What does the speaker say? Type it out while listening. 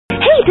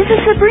This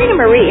is Sabrina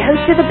Marie,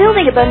 host of the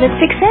Building Abundant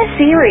Success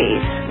Series.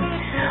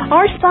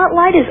 Our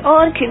spotlight is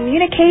on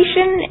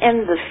communication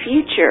and the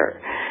future.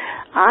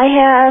 I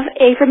have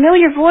a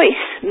familiar voice.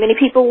 Many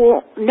people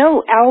will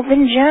know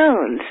Alvin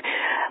Jones,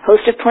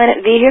 host of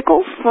Planet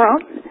Vehicle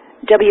from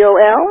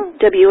WOL,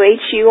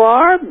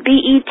 WHUR,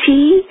 BET.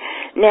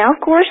 Now,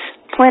 of course,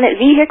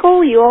 Planet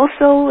Vehicle. You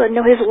also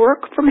know his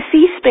work from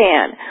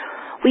C-SPAN.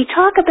 We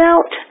talk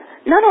about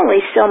not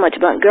only Selma to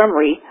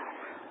Montgomery,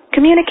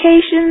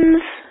 communications,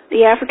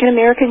 the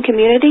African-American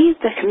community,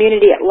 the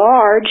community at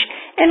large,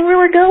 and where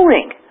we're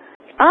going.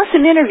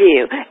 Awesome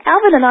interview.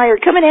 Alvin and I are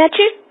coming at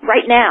you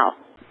right now.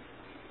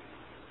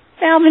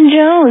 Alvin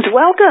Jones,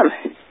 welcome.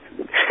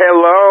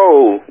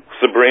 Hello,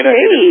 Sabrina.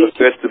 Hey. It's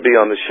good to be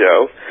on the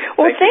show.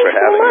 Well, thanks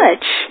so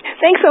much.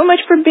 Thanks so much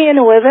for being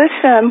with us.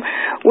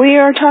 We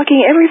are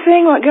talking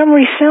everything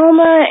Montgomery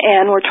Selma,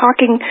 and we're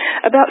talking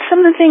about some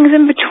of the things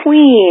in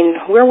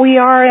between, where we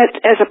are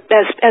as a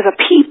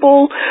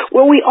people,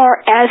 where we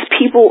are as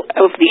people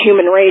of the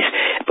human race.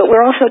 But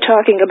we're also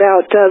talking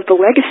about the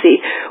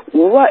legacy,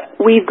 what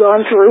we've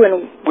gone through,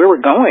 and where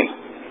we're going.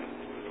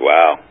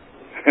 Wow.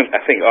 I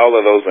think all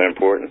of those are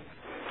important.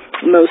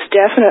 Most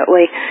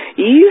definitely.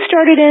 You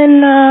started in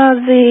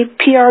the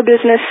PR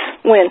business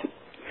when?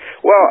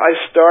 Well, I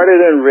started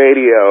in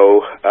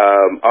radio.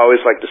 I always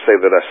like to say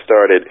that I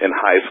started in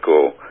high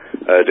school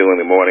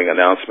doing the morning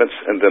announcements,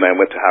 and then I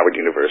went to Howard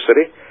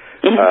University.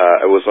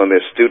 I was on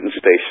their student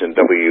station,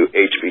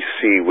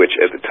 WHBC, which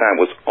at the time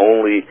was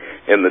only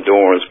in the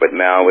dorms, but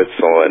now it's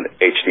on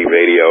HD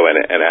radio,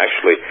 and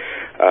actually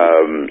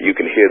you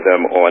can hear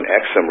them on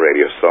XM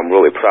radio, so I'm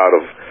really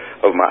proud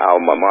of my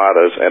alma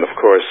maters. And of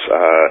course,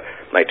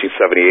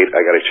 1978, I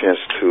got a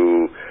chance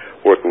to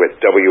work with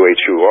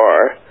WHUR,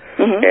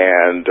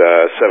 and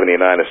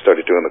 79, I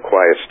started doing the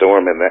Quiet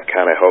Storm, and that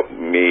kind of helped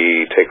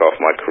me take off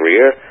my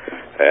career.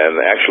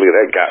 And actually,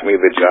 that got me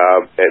the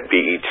job at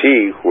BET,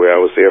 where I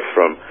was there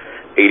from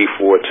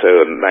 84 to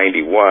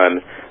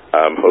 91,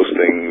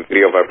 hosting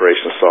Video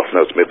Vibration, Soft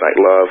Notes, Midnight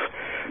Love,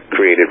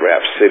 created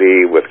Rap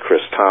City with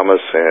Chris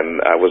Thomas,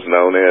 and I was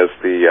known as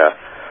the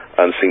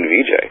unseen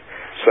VJ.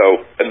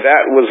 So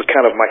that was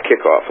kind of my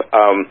kickoff.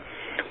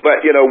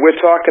 But, you know, we're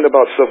talking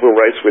about civil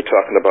rights. We're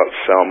talking about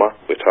Selma.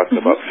 We're talking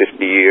about 50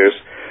 years.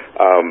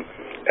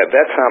 At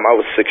that time, I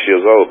was 6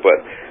 years old. But,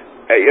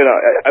 you know,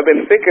 I've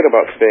been thinking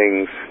about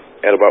things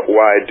and about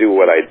why I do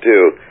what I do.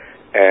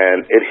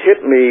 And it hit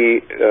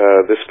me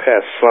this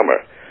past summer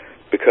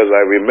because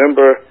I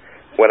remember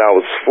when I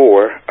was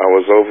 4, I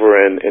was over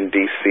in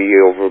D.C.,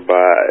 over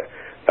by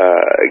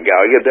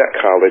Gallaudet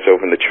College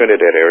over in the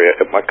Trinidad area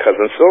at my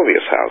cousin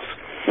Sylvia's house.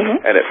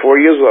 And at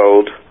 4 years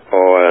old,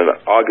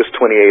 on August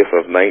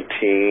 28th of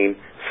 1963,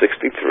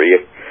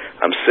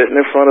 I'm sitting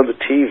in front of the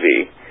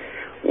TV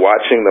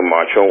watching the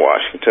March on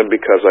Washington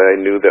because I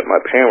knew that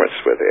my parents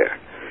were there.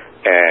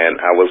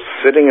 And I was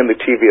sitting in the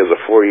TV as a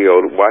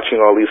 4-year-old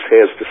watching all these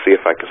heads to see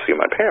if I could see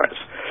my parents.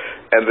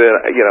 And then,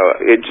 you know,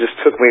 it just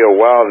took me a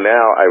while.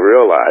 Now I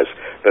realize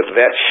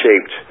that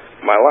shaped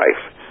my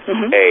life.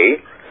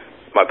 A,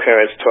 my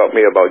parents taught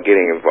me about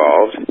getting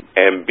involved,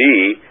 and B,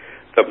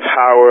 the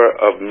power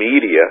of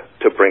media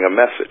to bring a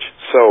message.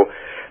 So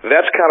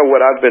that's kind of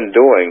what I've been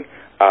doing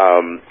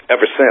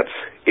ever since,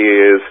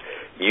 is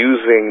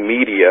using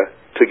media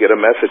to get a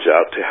message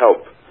out to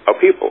help our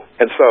people.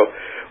 And so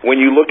when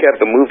you look at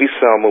the movie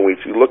Selma,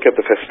 when you look at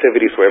the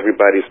festivities where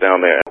everybody's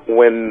down there,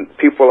 when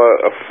people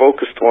are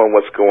focused on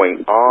what's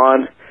going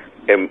on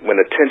and when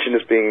attention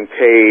is being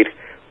paid,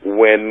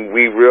 when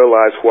we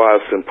realize why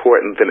it's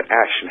important, then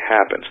action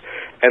happens.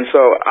 And so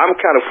I'm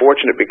kind of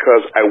fortunate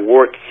because I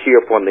work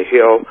here up on the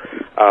Hill.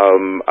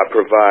 I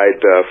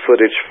provide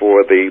footage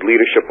for the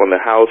leadership on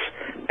the House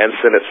and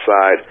Senate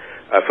side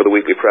for the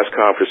weekly press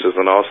conferences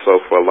and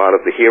also for a lot of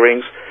the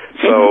hearings.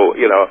 So,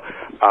 you know,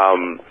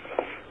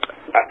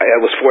 I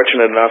was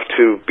fortunate enough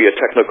to be a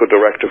technical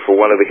director for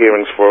one of the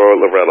hearings for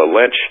Loretta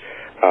Lynch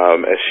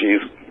as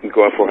she's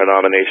going for her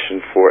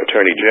nomination for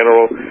Attorney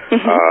General.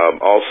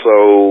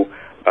 Also,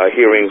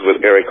 hearings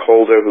with Eric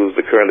Holder, who's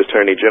the current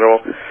Attorney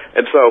General.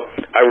 And so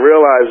I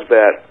realized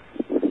that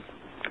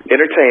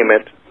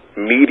entertainment,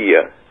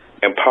 media,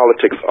 and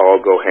politics all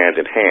go hand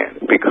in hand.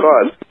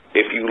 Because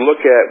if you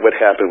look at what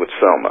happened with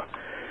Selma,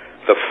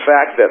 the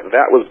fact that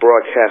that was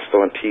broadcast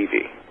on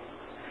TV,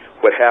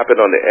 what happened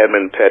on the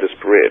Edmund Pettus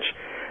Bridge,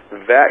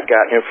 that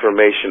got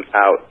information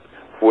out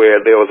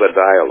where there was a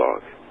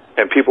dialogue.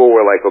 And people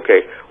were like,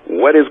 okay,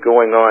 what is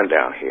going on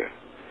down here?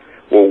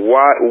 Well,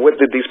 what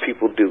did these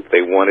people do?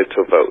 They wanted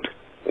to vote.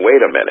 Wait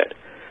a minute.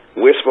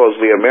 We're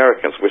supposedly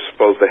Americans. We're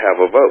supposed to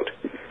have a vote.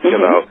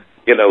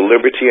 You know,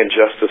 liberty and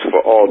justice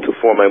for all to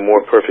form a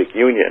more perfect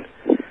union.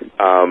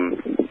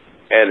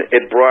 And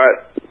it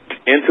brought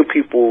into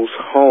people's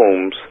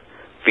homes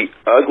the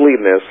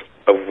ugliness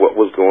of what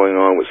was going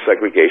on with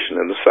segregation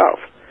in the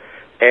South.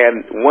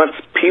 And once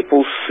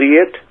people see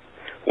it,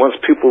 once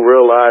people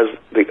realize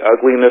the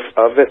ugliness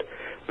of it,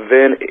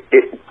 then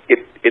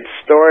it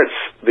starts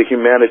the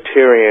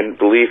humanitarian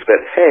belief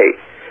that, hey,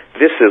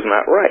 this is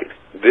not right.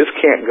 This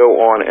can't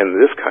go on in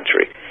this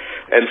country.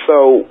 And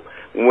so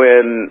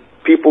when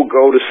people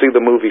go to see the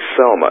movie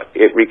Selma,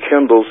 it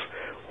rekindles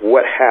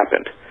what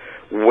happened.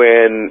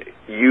 When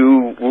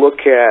you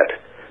look at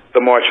the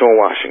March on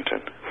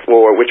Washington,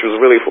 which was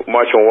really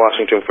March on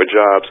Washington for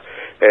jobs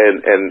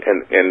and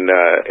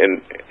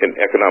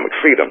economic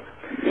freedom,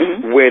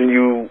 when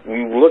you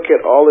look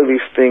at all of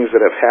these things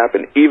that have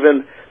happened,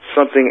 even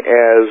something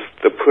as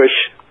the push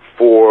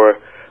for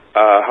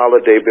a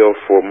holiday bill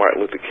for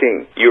Martin Luther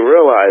King, you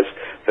realize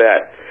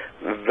that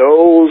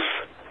those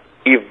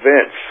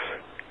events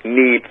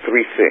need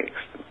three things.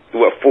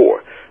 Well,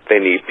 four. They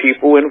need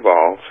people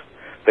involved.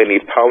 They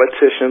need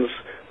politicians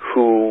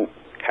who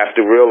have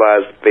to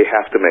realize they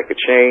have to make a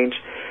change.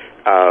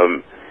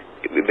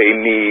 They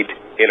need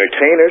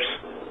entertainers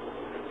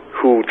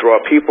who draw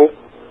people,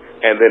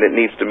 and then it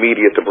needs the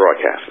media to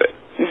broadcast it.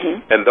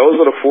 And those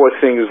are the four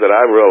things that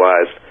I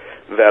realized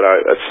that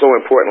are so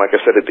important, like I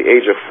said, at the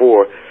age of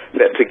 4,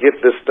 that to get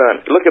this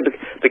done. Look at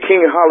the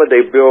King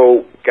Holiday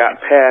Bill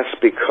got passed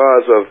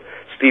because of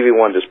Stevie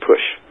Wonder's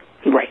push.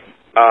 Right.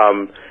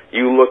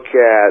 You look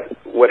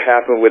at what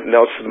happened with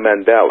Nelson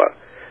Mandela.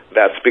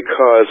 That's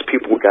because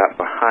people got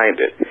behind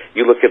it.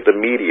 You look at the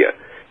media.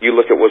 You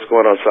look at what's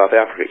going on in South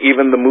Africa.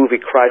 Even the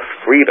movie Cry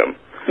Freedom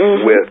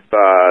with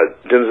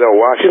Denzel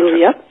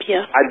Washington.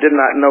 Yep. I did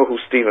not know who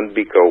Stephen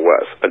Biko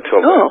was until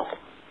then.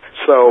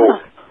 So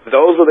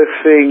those are the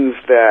things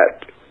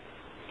that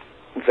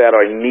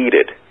are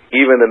needed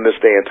even in this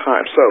day and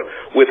time. So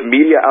with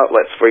media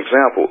outlets, for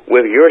example,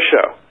 with your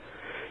show,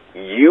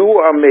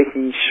 you are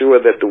making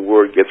sure that the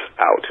word gets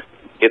out.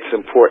 It's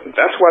important.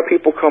 That's why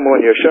people come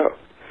on your show.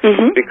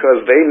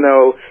 Because they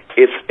know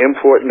it's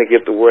important to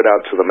get the word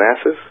out to the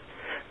masses.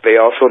 They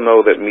also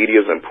know that media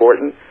is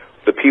important.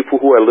 The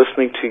people who are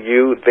listening to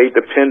you, they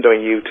depend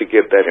on you to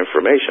get that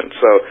information.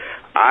 So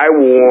I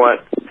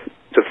want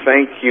to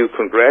thank you,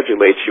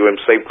 congratulate you, and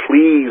say,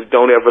 please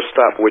don't ever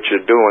stop what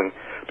you're doing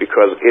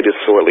because it is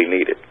sorely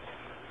needed.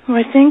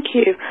 Well, thank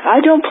you.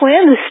 I don't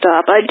plan to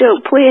stop. I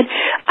don't plan.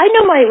 I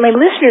know my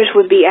listeners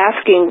would be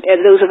asking,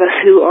 those of us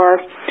who are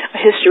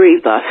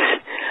history buffs,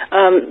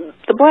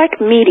 the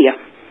black media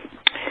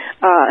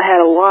had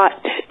a lot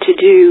to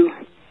do,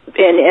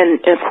 and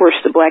of course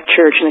the black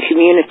church and the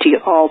community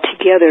all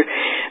together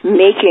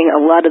making a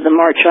lot of the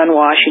March on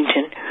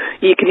Washington.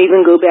 You can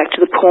even go back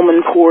to the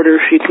Pullman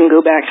Porters. You can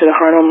go back to the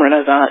Harlem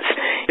Renaissance.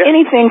 Yep.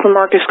 Anything from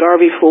Marcus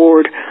Garvey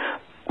Ford,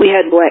 we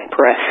had black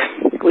press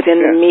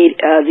within the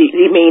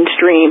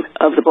mainstream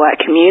of the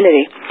black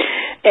community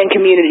and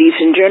communities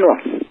in general.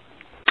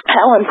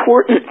 How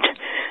important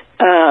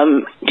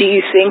do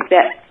you think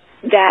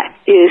that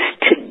is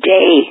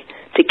today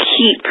to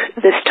keep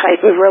this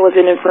type of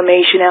relevant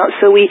information out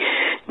so we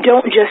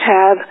don't just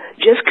have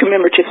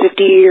commemorative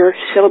 50-year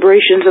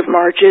celebrations of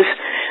marches?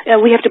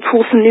 We have to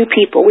pull some new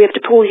people. We have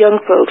to pull young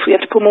folks. We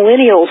have to pull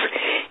millennials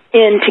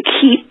in to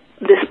keep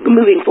this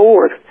moving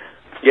forward.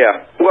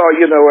 Yeah. Well,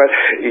 you know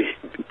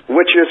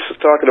what you're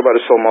talking about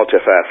is so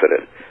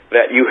multifaceted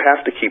that you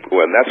have to keep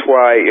going. That's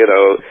why,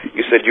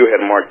 you said you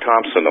had Mark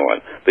Thompson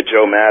on, the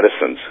Joe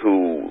Madisons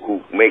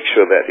who make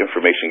sure that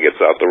information gets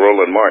out, the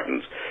Roland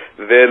Martins.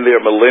 Then there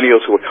are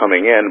millennials who are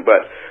coming in,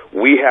 but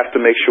we have to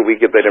make sure we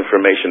get that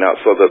information out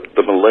so that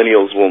the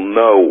millennials will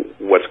know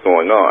what's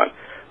going on,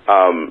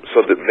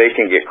 so that they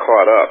can get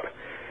caught up,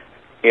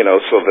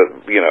 so that,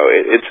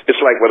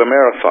 it's like with a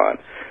marathon.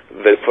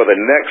 For the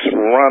next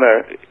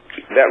runner,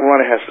 that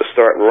runner has to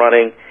start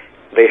running.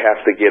 They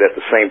have to get at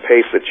the same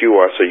pace that you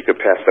are so you can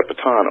pass that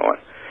baton on.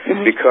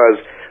 Because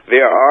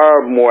there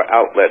are more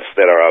outlets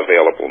that are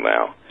available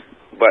now.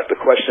 But the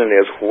question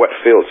is, what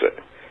fills it?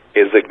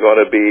 Is it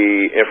going to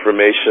be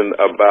information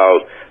about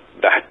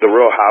the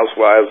Real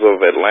Housewives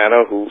of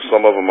Atlanta, who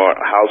some of them are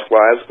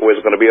housewives, or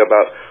is it going to be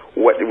about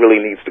what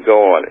really needs to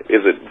go on?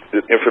 Is it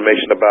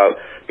information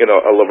about,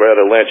 a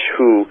Loretta Lynch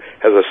who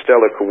has a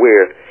stellar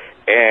career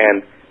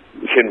and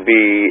can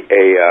be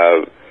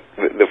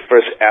the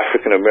first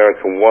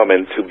African-American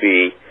woman to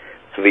be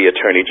the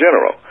Attorney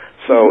General?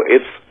 So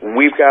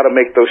we've got to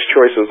make those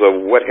choices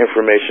of what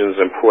information is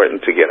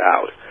important to get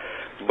out.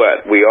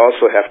 But we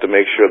also have to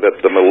make sure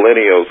that the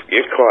millennials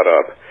get caught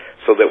up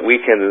so that we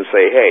can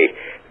say, hey,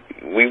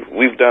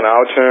 we've done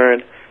our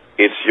turn.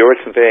 It's your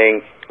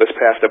thing. Let's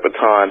pass the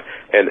baton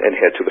and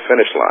head to the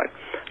finish line.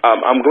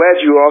 I'm glad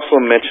you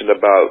also mentioned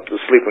about the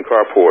sleeping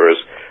car porters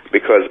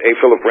because A.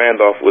 Philip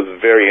Randolph was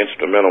very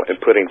instrumental in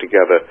putting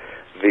together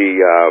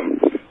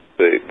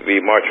the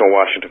March on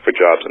Washington for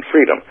Jobs and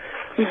Freedom.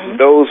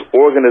 Those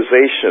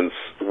organizations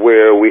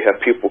where we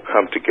have people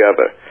come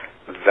together,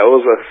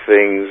 those are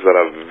things that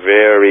are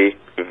very,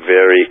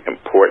 very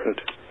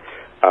important.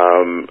 Our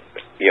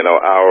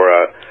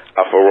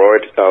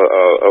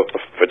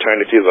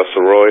fraternities, our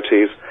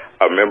sororities,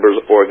 our members'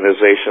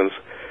 organizations,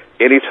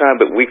 anytime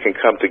that we can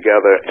come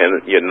together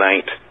and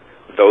unite,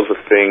 those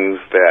are things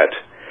that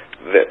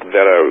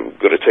are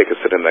going to take us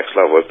to the next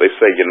level. As they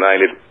say,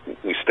 united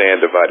we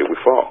stand, divided we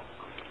fall.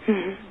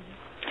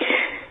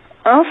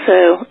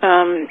 Also,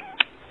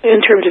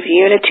 in terms of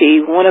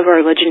unity, one of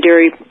our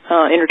legendary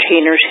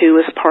entertainers who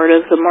was part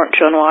of the March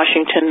on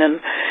Washington and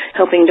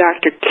helping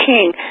Dr.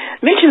 King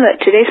mentioned that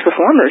today's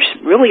performers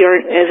really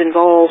aren't as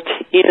involved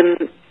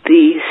in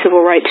the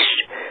civil rights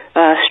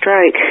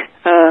strike.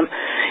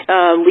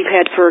 We've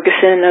had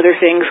Ferguson and other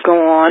things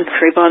go on,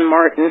 Trayvon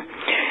Martin,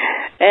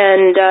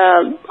 and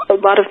a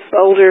lot of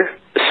older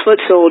foot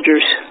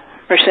soldiers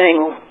are saying,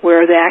 well,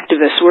 where are the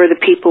activists? Where are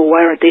the people?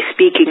 Why aren't they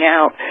speaking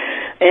out?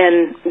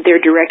 And they're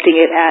directing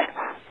it at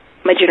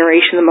my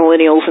generation, the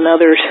millennials and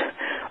others,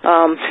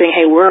 saying,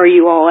 hey, where are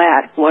you all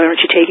at? Why aren't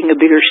you taking a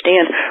bigger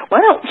stand?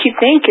 Why don't you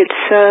think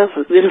it's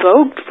in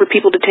vogue for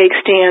people to take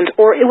stands,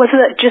 or was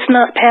it just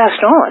not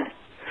passed on?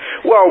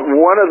 Well,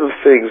 one of the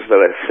things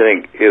that I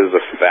think is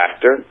a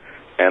factor,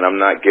 and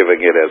I'm not giving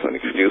it as an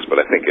excuse, but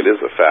I think it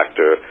is a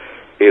factor,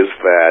 is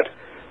that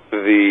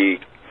the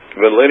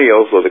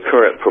millennials or the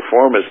current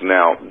performers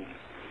now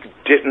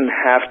didn't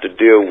have to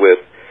deal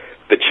with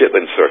the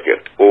Chitlin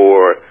Circuit,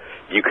 or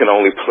you can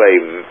only play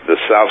the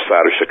south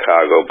side of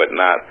Chicago but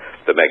not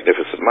the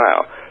Magnificent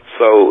Mile.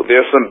 So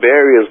there's some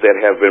barriers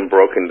that have been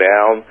broken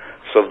down,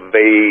 so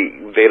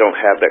they don't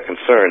have that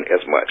concern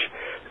as much.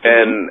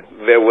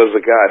 And there was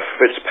a guy,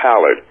 Fritz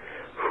Pollard,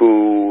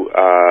 who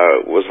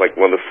was like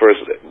one of the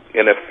first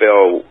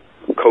NFL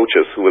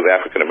coaches who was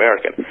African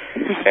American.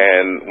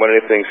 And one of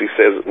the things he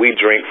says, we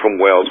drink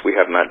from wells we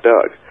have not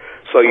dug.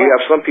 So you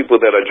have some people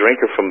that are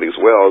drinking from these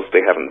wells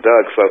they haven't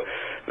dug, so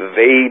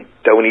they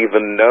don't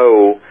even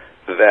know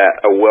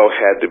that a well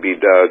had to be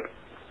dug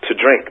to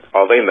drink.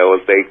 All they know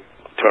is they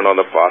turn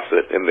on the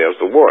faucet and there's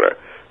the water.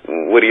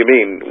 What do you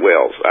mean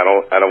wells?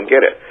 I don't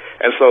get it.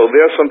 And so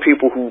there are some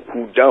people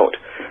who don't.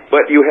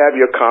 But you have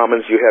your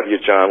Commons, you have your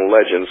John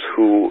Legends,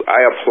 who I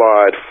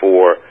applaud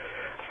for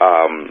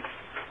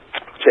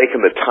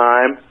taking the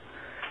time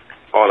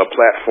on a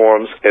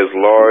platforms as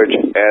large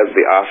as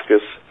the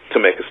Oscars to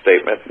make a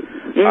statement.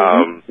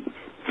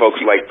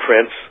 Folks like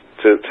Prince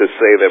to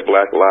say that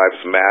Black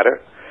Lives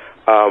Matter.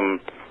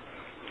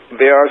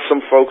 There are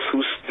some folks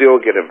who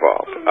still get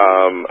involved.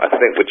 I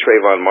think with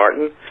Trayvon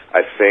Martin,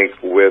 I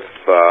think with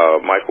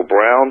Michael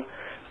Brown,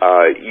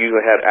 you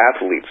had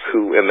athletes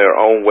who in their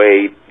own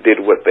way did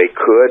what they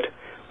could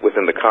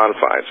within the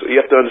confines. So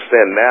you have to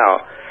understand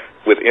now,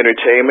 with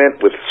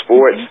entertainment, with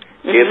sports,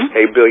 it's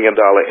a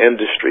billion-dollar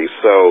industry.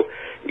 So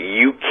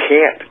you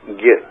can't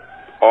get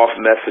off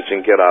message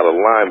and get out of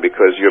line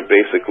because you're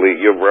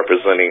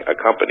representing a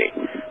company.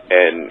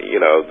 And, you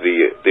know,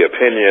 the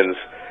opinions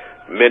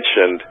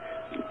mentioned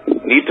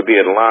need to be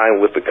in line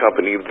with the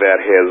company that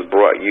has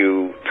brought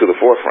you to the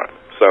forefront.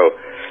 So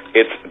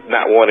it's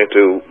not wanting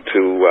to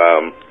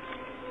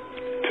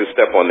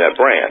step on that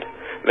brand.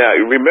 Now,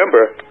 you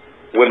remember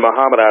when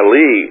Muhammad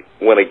Ali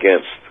went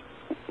against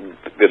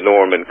the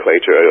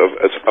nomenclature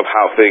of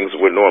how things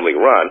would normally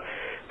run,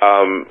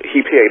 he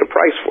paid a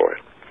price for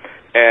it.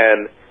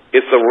 And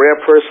it's a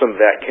rare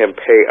person that can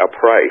pay a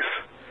price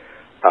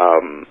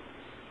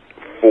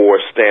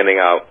for standing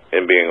out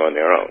and being on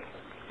their own.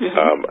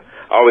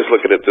 I always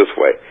look at it this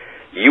way.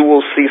 You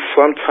will see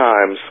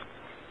sometimes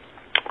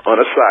on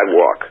a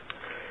sidewalk,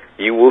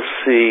 you will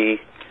see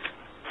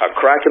a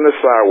crack in the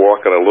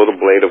sidewalk and a little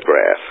blade of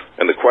grass.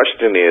 And the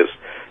question is,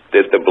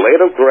 did the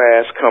blade of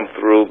grass come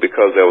through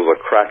because there was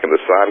a crack in the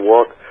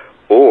sidewalk,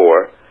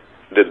 or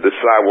did the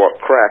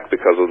sidewalk crack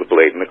because of the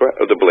blade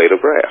of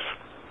grass?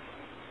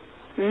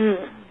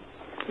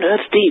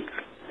 That's deep.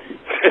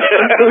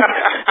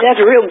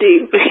 That's real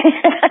deep.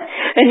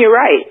 And you're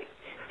right.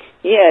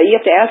 Yeah, you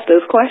have to ask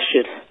those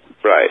questions.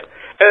 Right.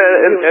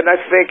 And I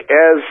think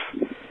as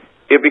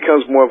it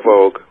becomes more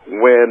vogue,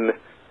 when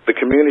the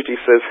community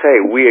says, hey,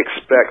 we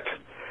expect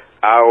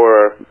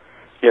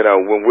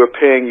when we're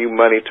paying you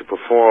money to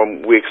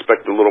perform, we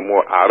expect a little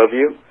more out of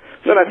you,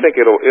 then I think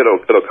it'll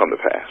come to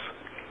pass.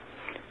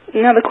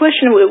 Now, the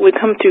question that would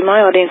come through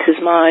my audience's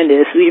mind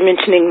is, you're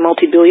mentioning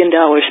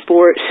multi-billion-dollar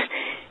sports,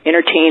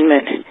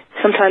 entertainment,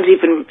 sometimes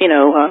even,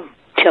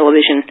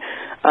 television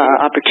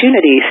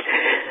opportunities.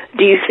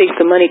 Do you think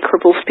the money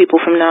cripples people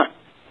from not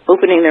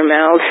opening their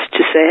mouths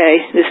to say, hey,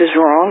 this is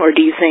wrong? Or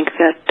do you think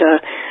that,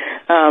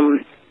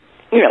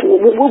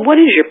 what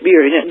is your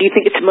do you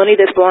think it's money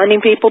that's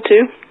blinding people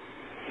too?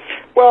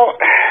 Well,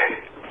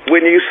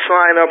 when you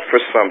sign up for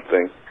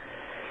something,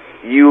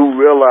 you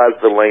realize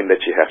the lane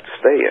that you have to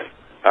stay in.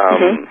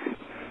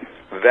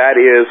 That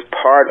is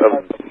part of,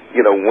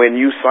 when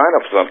you sign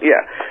up for something.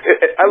 Yeah,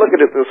 I look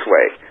at it this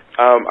way.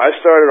 I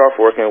started off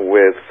working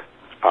with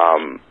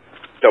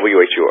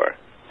WHUR,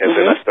 and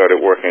then I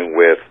started working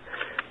with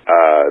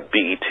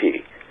BET,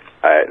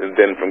 and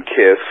then from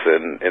KISS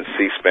and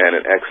C-SPAN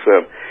and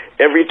XM.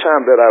 Every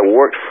time that I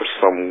worked for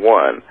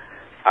someone,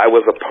 I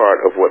was a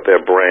part of what their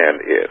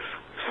brand is.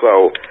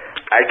 So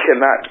I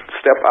cannot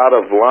step out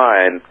of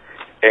line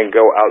and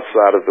go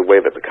outside of the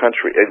way that the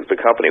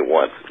company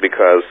wants,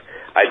 because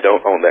I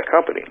don't own that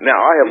company. Now,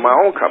 I have my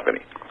own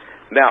company.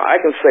 Now,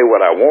 I can say what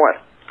I want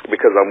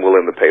because I'm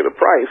willing to pay the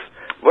price,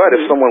 but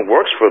if someone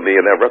works for me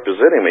and they're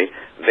representing me,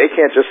 they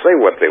can't just say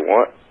what they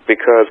want,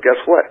 because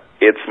guess what?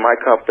 It's my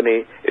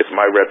company, it's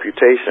my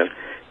reputation,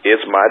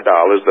 It's my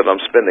dollars that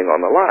I'm spending on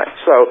the line.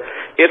 So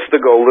it's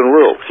the golden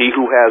rule. He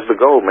who has the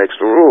gold makes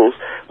the rules.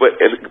 But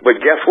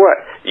guess what?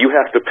 You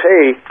have to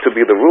pay to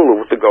be the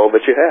ruler with the gold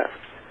that you have.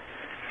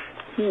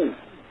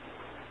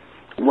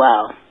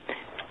 Wow.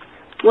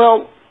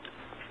 Well,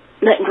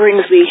 that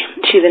brings me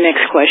to the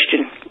next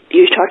question.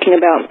 You were talking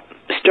about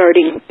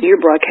starting your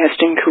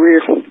broadcasting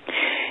career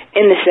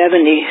in the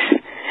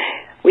 70s.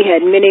 We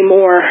had many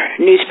more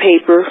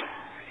newspaper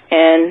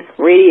and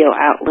radio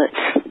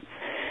outlets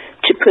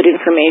to put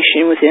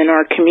information within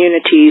our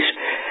communities,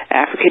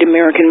 African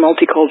American,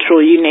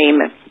 multicultural, you name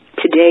it.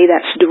 Today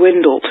that's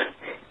dwindled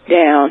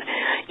down.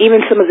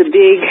 Even some of the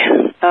big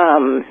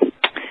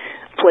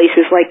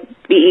places like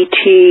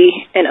BET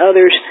and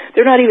others,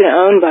 they're not even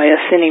owned by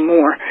us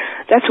anymore.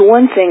 That's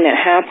one thing that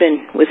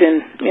happened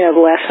within the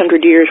last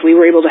 100 years. We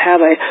were able to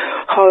have a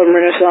Harlem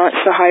Renaissance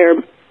to hire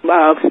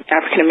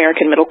African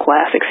American middle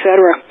class,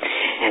 etc.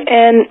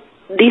 And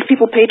these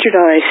people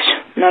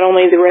patronized not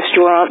only the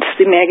restaurants,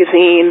 the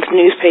magazines,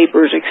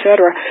 newspapers,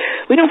 etc.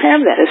 We don't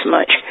have that as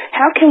much.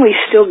 How can we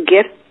still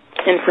get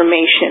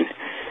information?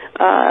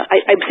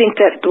 I think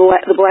that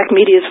the black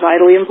media is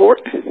vitally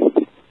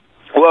important.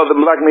 Well, the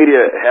black media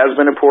has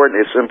been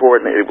important. It's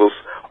important. It will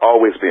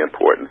always be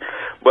important.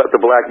 But the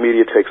black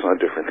media takes on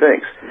different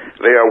things.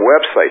 There are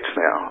websites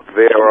now.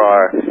 There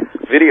are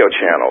video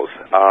channels.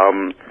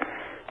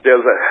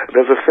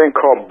 There's a thing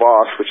called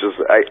BOSS, which is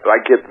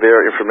I get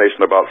their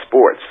information about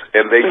sports,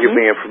 and they give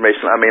me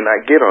information I may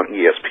not get on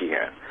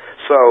ESPN.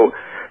 So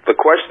the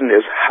question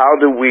is, how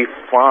do we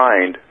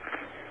find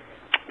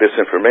this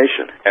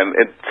information?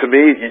 And to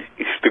me,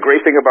 the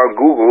great thing about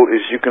Google is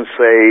you can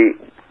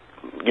say,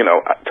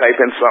 type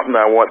in something,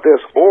 I want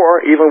this.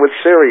 Or even with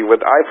Siri,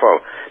 with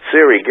iPhone,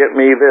 Siri, get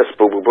me this,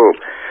 boom, boom, boom.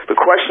 The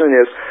question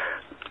is,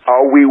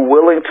 are we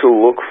willing to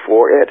look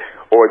for it,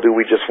 or do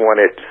we just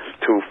want it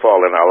to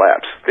fall in our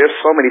laps? There's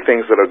so many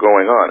things that are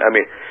going on. I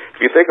mean,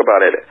 if you think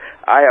about it,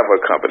 I have a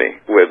company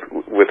with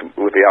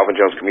the Alvin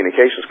Jones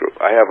Communications Group.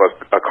 I have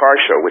a car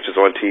show, which is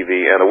on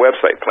TV, and a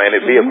website,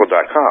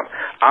 planetvehicle.com.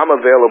 I'm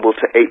available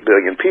to 8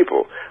 billion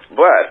people,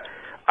 but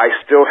I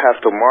still have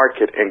to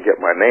market and get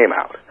my name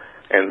out.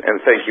 And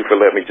thank you for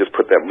letting me just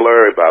put that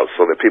blurb out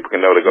so that people can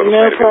know to go to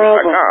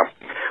planetvehicle.com.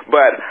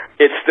 But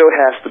it still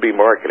has to be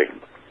marketing.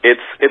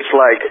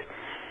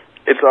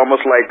 It's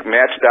almost like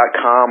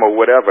Match.com or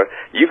whatever.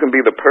 You can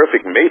be the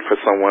perfect mate for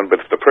someone,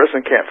 but if the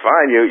person can't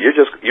find you,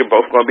 you're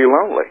both going to be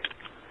lonely.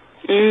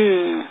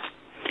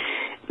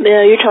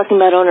 Yeah, you're talking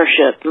about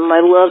ownership.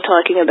 I love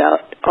talking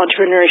about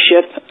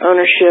entrepreneurship,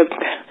 ownership,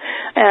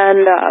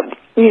 and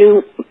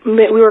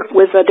we work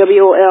with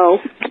WOL,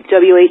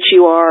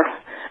 WHUR,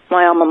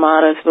 my alma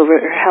mater over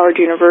at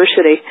Howard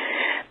University.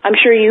 I'm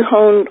sure you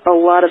honed a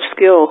lot of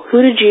skill.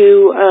 Who did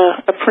you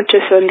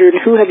apprentice under,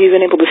 and who have you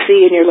been able to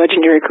see in your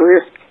legendary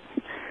career?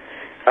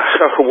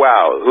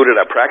 Wow. Who did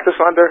I practice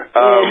under?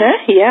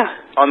 Yeah.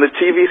 On the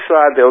TV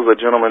side, there was a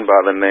gentleman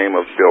by the name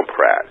of Bill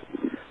Pratt.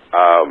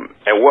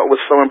 And what was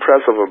so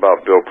impressive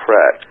about Bill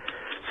Pratt,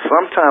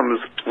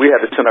 sometimes we had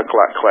a 10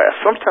 o'clock class.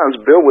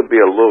 Sometimes Bill would be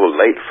a little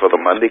late for the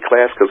Monday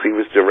class because he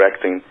was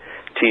directing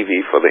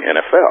TV for the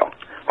NFL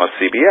on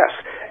CBS.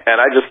 And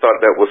I just thought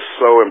that was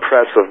so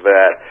impressive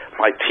that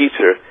my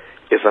teacher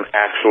is an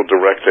actual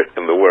director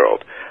in the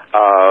world.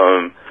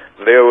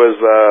 There was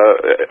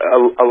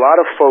a lot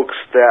of folks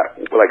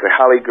that, like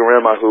Holly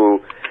Garema, who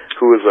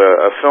is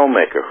a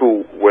filmmaker,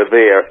 who were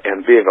there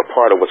and being a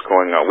part of what's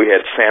going on. We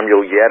had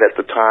Samuel Yett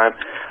at the time,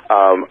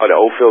 the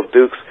Oldfield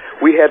Dukes.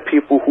 We had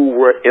people who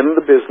were in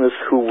the business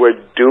who were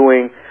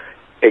doing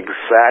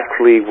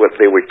exactly what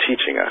they were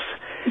teaching us.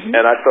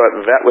 And I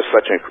thought that was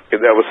such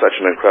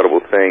an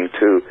incredible thing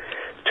to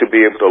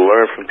be able to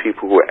learn from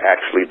people who are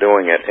actually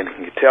doing it and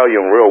can tell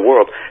you in the real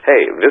world,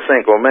 hey, this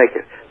ain't going to make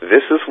it.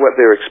 This is what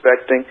they're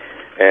expecting,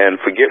 and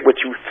forget what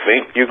you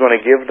think you're going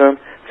to give them.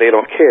 They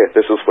don't care.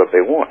 This is what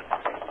they want.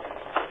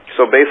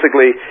 So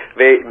basically,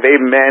 they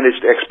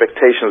managed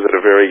expectations at a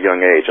very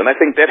young age. And I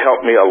think that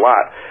helped me a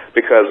lot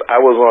because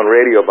I was on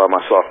radio by my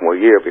sophomore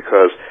year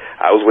because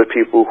I was with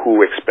people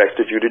who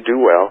expected you to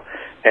do well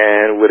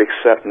and would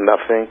accept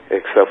nothing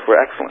except for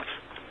excellence.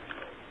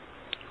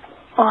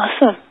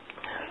 Awesome.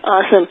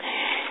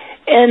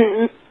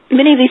 And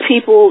many of these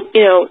people,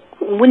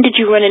 when did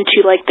you run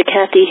into like the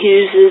Kathy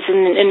Hugheses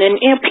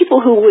and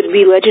people who would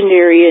be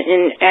legendary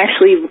in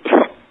actually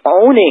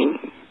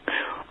owning,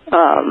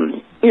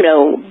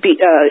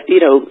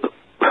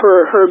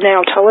 her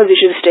now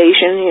television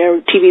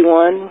station, TV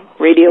One,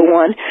 Radio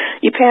One.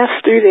 You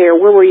passed through there.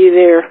 Where were you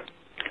there?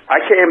 I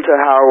came to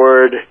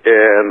Howard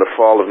in the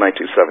fall of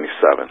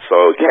 1977.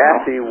 So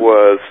Kathy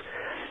was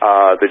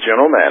the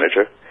general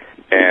manager.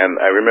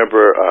 And I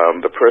remember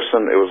the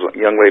person, it was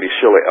a young lady,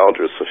 Sheila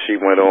Eldridge, so she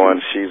went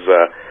on. She's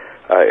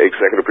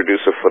executive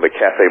producer for the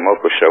Cafe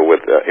Mocha show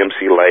with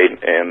MC Light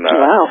and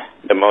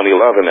Moni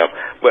Love and them.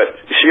 But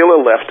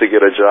Sheila left to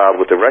get a job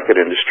with the record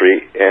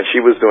industry, and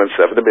she was doing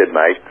 7 to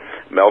midnight.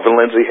 Melvin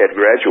Lindsay had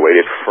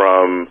graduated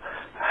from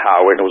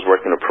Howard and was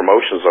working in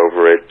promotions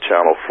over at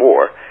Channel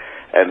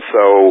 4. And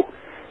so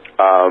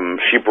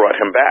she brought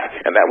him back,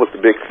 and that was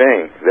the big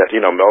thing, that,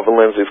 Melvin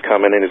Lindsay's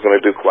coming and he's going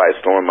to do Quiet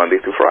Storm Monday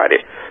through Friday.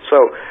 So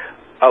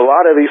a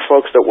lot of these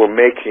folks that were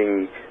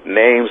making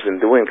names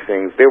and doing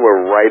things, they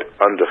were right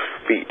under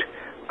feet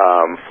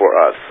for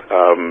us.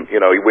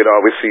 We'd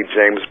always see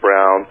James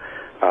Brown,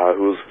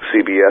 who's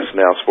CBS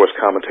now, sports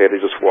commentator,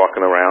 just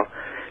walking around.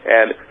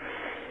 And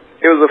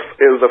it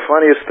was the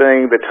funniest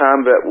thing. The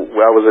time that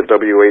I was at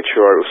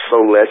WHR, it was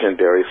so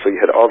legendary. So you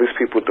had all these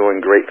people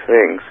doing great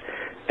things.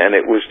 And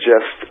it was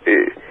just,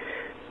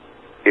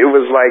 it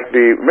was like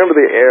remember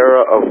the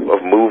era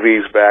of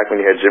movies back when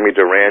you had Jimmy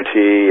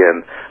Durante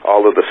and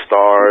all of the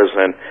stars,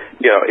 and,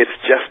 it's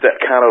just that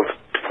kind of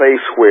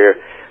place where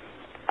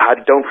I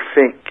don't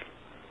think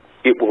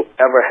it will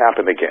ever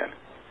happen again.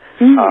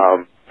 Mm.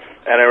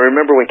 And I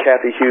remember when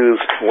Cathy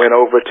Hughes went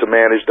over to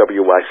manage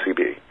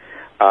WYCB,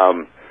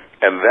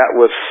 and that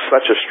was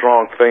such a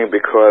strong thing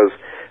because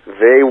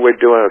they were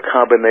doing a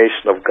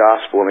combination of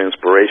gospel and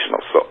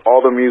inspirational. So all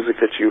the music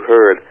that you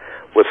heard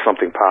was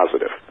something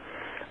positive.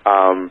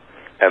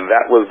 And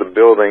that was the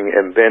building,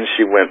 and then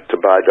she went to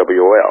buy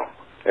WOL,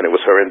 and it was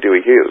her and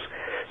Dewey Hughes.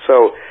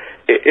 So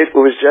it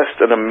was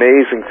just an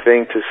amazing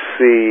thing to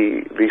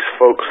see these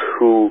folks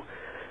who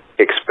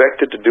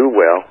expected to do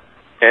well,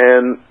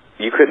 and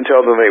you couldn't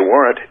tell them they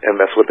weren't, and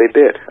that's what they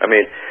did. I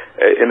mean,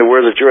 in the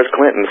words of George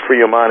Clinton, free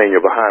your mind and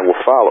your behind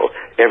will follow.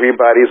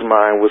 Everybody's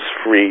mind was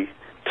free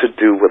to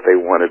do what they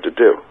wanted to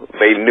do.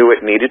 They knew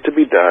it needed to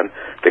be done.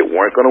 They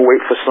weren't going to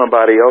wait for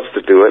somebody else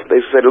to do it. They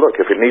said, look,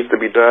 if it needs to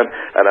be done,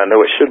 and I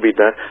know it should be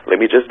done,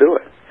 let me just do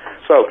it.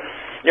 So,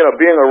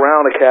 being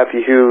around a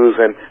Cathy Hughes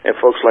and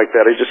folks like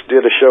that, I just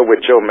did a show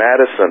with Joe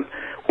Madison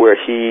where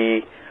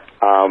he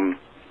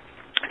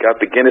got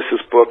the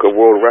Guinness's Book of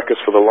World Records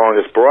for the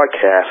longest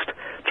broadcast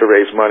to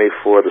raise money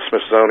for the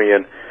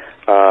Smithsonian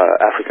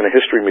African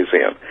History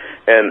Museum.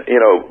 And,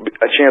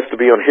 a chance to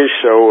be on his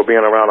show or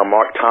being around a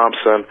Mark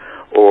Thompson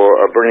or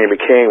Bernie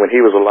McCain when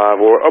he was alive,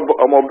 or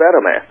a Mo Better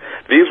Man.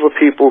 These were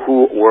people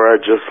who were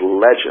just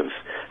legends.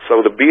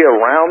 So to be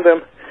around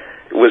them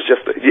was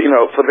just,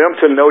 for them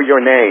to know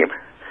your name,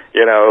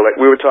 like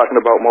we were talking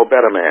about Mo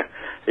Better Man.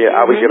 Yeah, mm-hmm.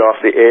 I would get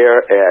off the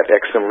air at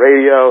XM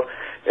Radio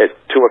at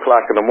 2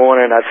 o'clock in the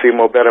morning. I'd see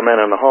Mo Better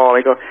Man in the hall, and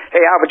he'd go,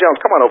 hey, Albert Jones,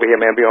 come on over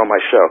here, man, be on my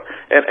show.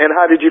 And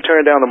how did you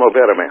turn down the Mo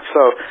Better Man?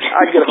 So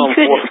I'd get home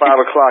 4 or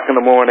 5 o'clock in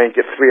the morning,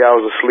 get 3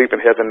 hours of sleep, and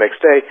head the next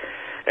day.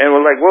 And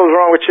we're like, what was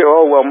wrong with you?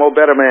 Oh, well, Mo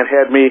Better Man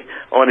had me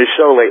on his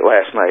show late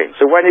last night.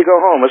 So why didn't you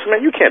go home? I said, man,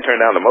 you can't turn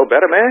down the Mo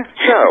Better Man.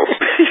 No.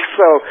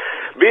 So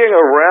being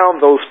around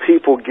those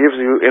people gives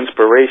you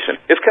inspiration.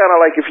 It's kind of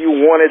like if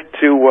you wanted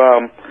to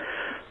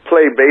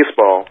play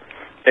baseball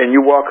and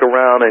you walk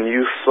around and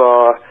you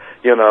saw,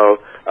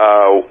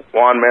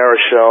 Juan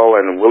Marichal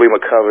and Willie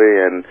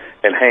McCovey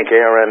and Hank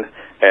Aaron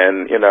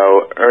and,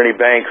 Ernie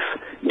Banks,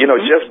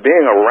 just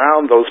being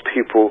around those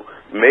people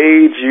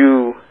made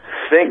you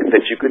think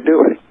that you could do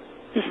it.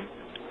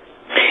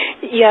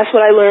 Yes,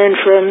 what I learned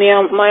from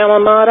my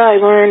alma mater, I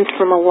learned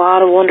from a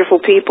lot of wonderful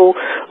people,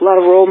 a lot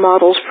of role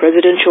models,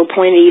 presidential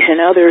appointees, and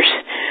others.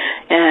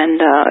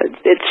 And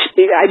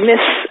I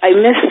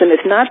miss them.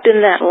 It's not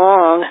been that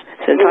long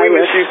since I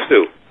was. You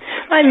too.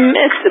 I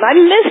miss them. I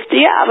miss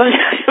them.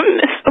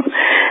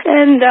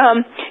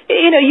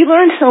 And you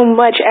learn so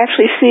much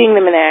actually seeing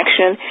them in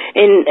action.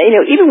 And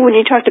even when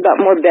you talked about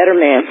Mo Better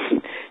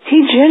Man, he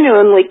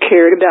genuinely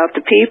cared about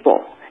the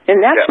people. And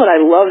that's what I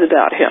loved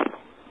about him.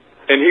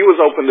 And he was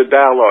open to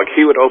dialogue.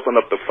 He would open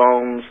up the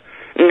phones,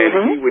 mm-hmm. and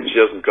he would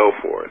just go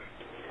for it.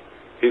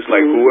 He's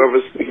like, mm-hmm.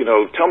 whoever's,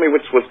 tell me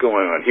what's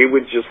going on. He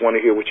would just want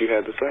to hear what you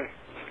had to say.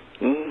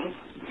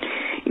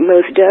 Mm-hmm.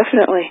 Most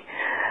definitely.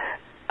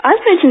 I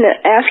was mentioned to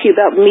ask you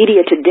about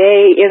media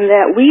today in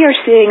that we are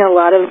seeing a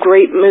lot of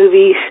great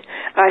movies,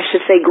 I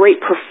should say great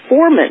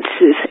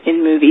performances in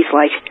movies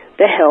like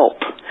The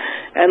Help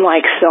and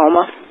like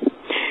Selma.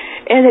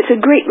 And it's a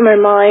great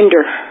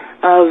reminder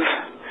of,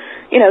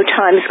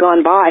 times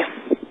gone by.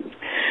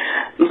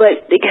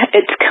 But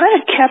it's kind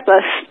of kept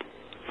us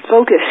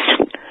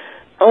focused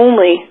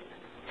only,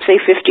 say,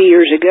 50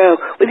 years ago.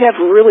 We have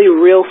really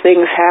real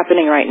things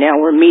happening right now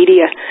where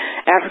media,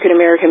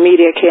 African-American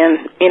media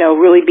can,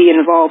 really be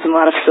involved in a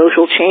lot of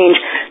social change.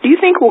 Do you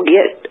think we'll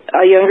get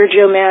a younger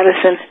Joe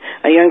Madison,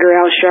 a younger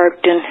Al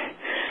Sharpton?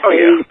 Oh,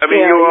 yeah. I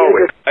mean,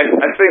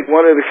 I think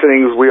one of the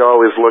things we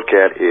always look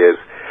at is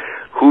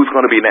who's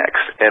going to be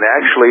next. And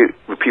actually,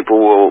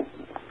 people will,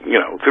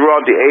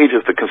 throughout the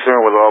ages, the concern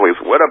was always,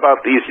 what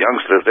about these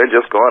youngsters? They're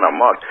just going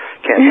amok.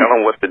 Can't tell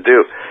them what to do.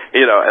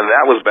 And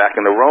that was back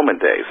in the Roman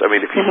days. I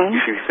mean, if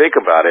you think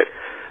about it,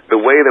 the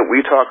way that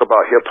we talk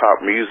about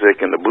hip-hop music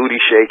and the booty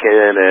shaking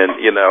and,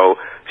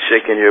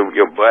 shaking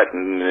your butt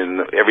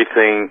and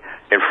everything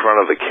in front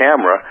of the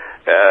camera,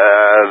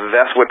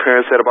 that's what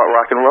parents said about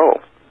rock and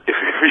roll. If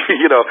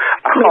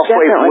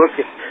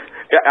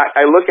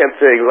I look at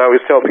things, I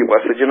always tell people,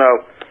 I said,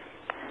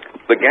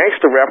 the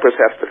gangster rappers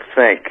have to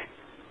thank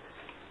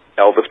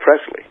Elvis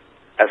Presley.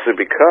 I said,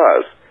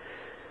 because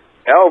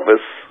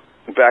Elvis,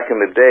 back in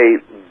the day,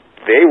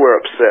 they were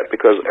upset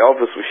because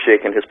Elvis was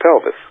shaking his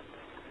pelvis.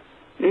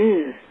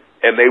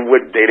 And they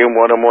didn't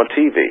want him on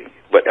TV.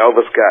 But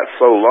Elvis got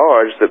so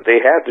large that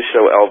they had to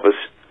show Elvis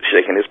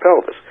shaking his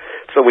pelvis.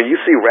 So when you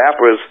see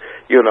rappers,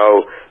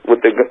 with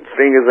the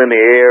fingers in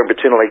the air,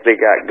 pretending like they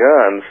got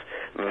guns,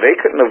 they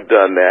couldn't have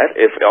done that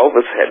if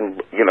Elvis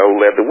hadn't,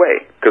 led the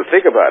way. Because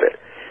think about it.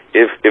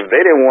 If they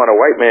didn't want a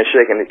white man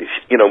shaking,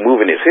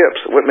 moving his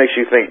hips, what makes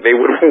you think they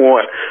would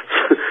want,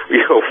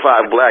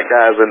 5 black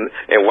guys and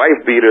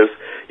wife beaters,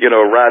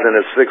 riding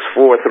a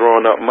 6'4",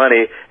 throwing up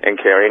money and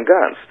carrying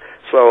guns?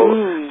 So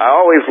I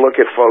always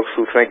look at folks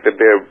who think that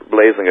they're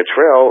blazing a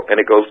trail, and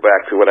it goes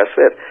back to what I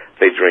said.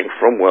 They drink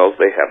from wells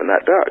they have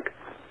not dug.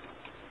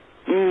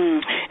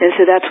 And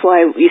so that's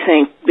why you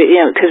think,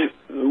 because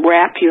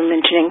rap you're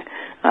mentioning,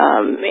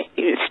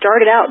 it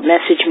started out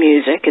message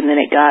music, and then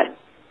it got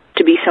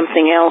to be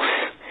something else,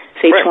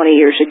 say 20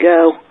 years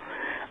ago,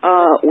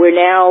 where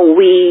now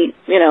we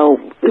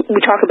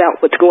talk about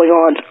what's going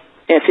on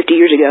 50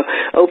 years ago.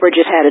 Oprah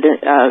just had an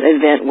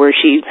event where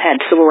she had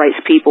civil rights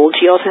people.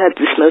 She also had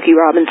the Smokey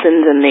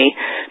Robinsons and the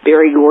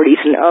Berry Gordys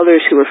and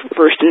others who were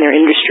first in their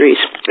industries.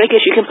 I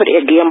guess you can put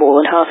Ed Gamble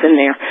and Huff in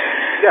there.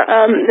 Yeah.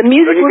 The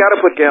music. So you got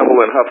to put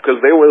Gamble and Huff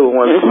because they were the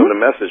ones doing the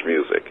message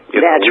music.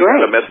 That's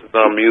right. The message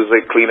on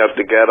music, Clean Up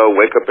the Ghetto,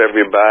 Wake Up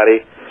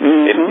Everybody.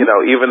 And,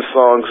 even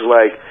songs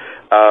like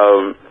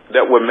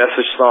that were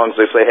message songs.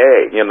 They say,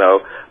 hey,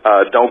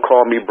 don't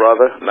call me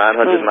brother,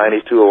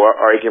 992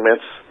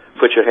 arguments.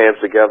 Put Your Hands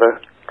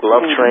Together,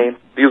 Love Train.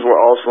 These were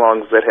all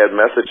songs that had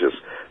messages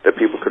that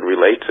people could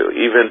relate to.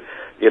 Even,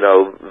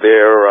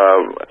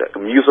 their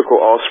musical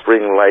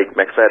offspring like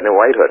McFadden and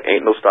White Hood,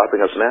 Ain't No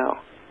Stopping Us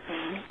Now.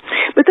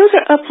 But those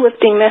are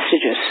uplifting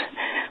messages.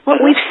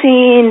 What we've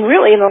seen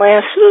really in the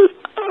last,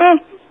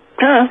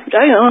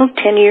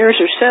 10 years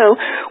or so,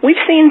 we've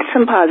seen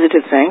some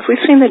positive things.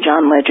 We've seen the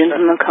John Legend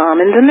and the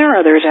Commons, and there are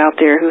others out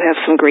there who have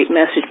some great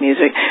message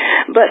music.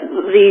 But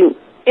the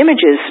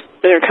images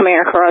that are coming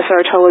across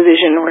our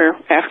television where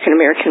African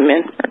American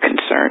men are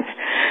concerned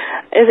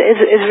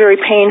is very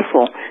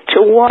painful.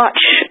 To watch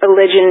a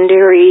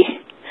legendary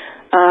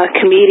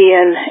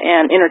comedian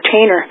and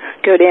entertainer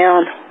go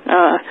down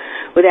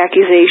with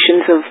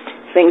accusations of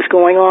things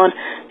going on,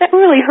 that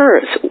really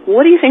hurts.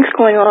 What do you think's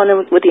going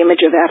on with the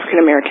image of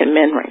African American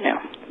men right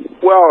now?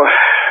 Well,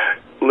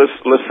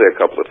 let's say a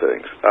couple of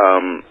things.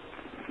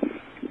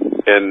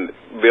 And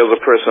there's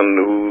a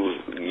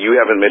person you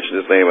haven't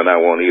mentioned his name, and I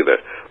won't either.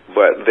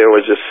 But there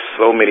were just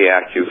so many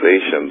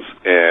accusations,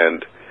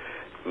 and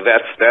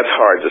that's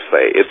hard to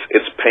say.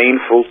 It's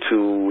painful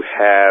to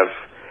have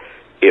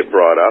it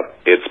brought up.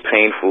 It's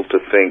painful to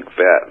think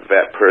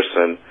that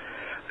person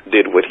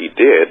did what he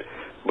did,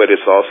 but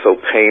it's also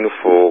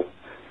painful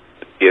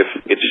if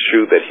it's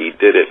true that he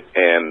did it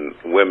and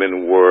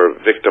women were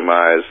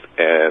victimized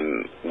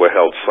and were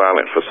held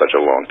silent for such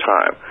a long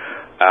time.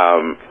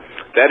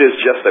 That is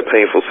just a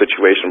painful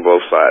situation on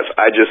both sides.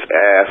 I just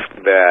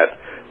ask that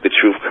the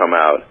truth come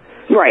out.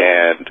 Right.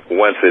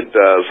 And once it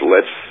does,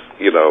 let's,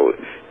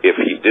 if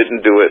he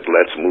didn't do it,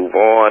 let's move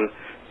on.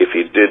 If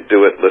he did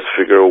do it, let's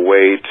figure a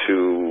way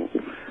to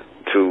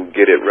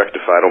get it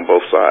rectified on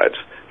both sides.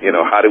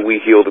 How do we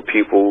heal the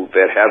people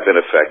that have been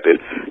affected,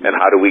 and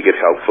how do we get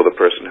help for the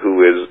person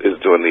who is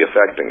doing the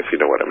affecting, if you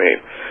know what I mean?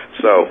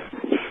 So,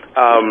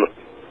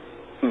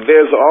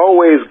 there's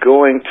always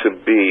going to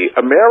be,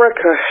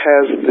 America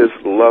has this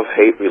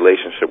love-hate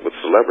relationship with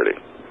celebrity.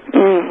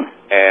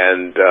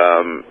 And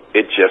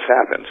it just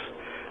happens.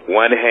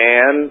 One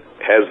hand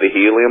has the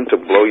helium to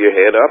blow your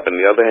head up, and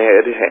the other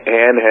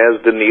hand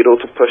has the needle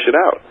to push it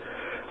out.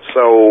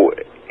 So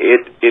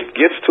it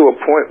gets to a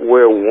point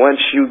where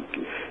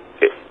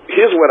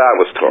here's what I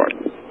was taught.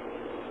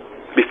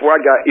 Before I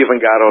even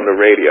got on the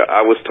radio,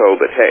 I was told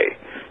that, hey,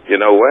 you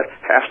know what?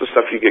 Half the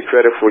stuff you get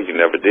credit for, you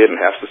never did, and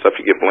half the stuff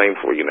you get blamed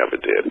for, you never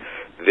did.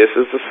 This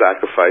is the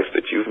sacrifice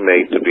that you've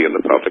made to be in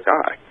the public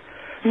eye.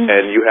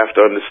 And you have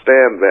to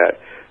understand that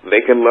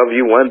they can love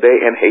you one day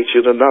and hate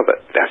you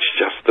another. That's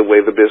just the way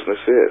the business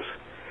is.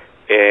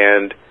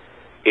 And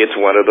it's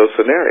one of those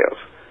scenarios.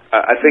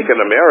 I think in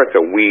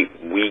America,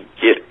 we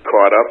get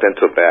caught up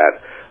into that,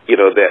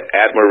 that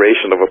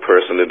admiration of a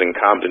person and then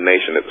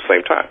condemnation at the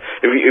same time.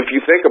 If you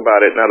think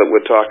about it, now that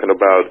we're talking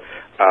about,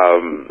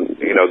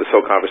 this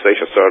whole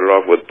conversation started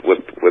off with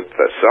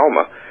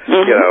Selma,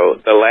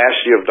 the last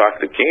year of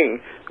Dr.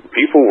 King,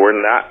 people were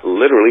not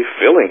literally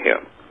feeling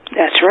him.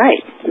 That's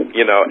right.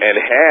 And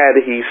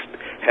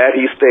had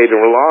he stayed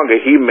longer,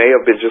 he may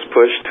have been just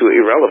pushed to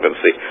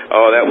irrelevancy.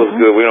 Oh, that was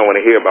good. We don't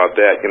want to hear about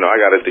that. I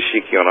got a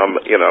dashiki on. I'm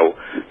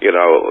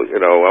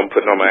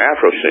putting on my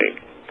Afro sheen.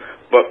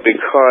 But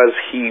because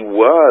he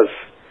was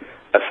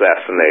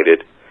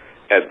assassinated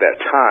at that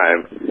time,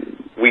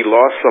 we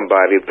lost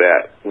somebody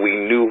that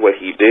we knew what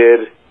he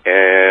did,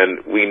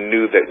 and we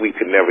knew that we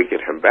could never get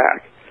him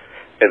back.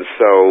 And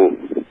so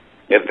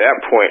at that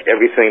point,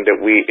 everything that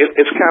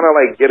it's kind of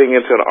like getting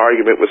into an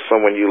argument with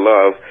someone you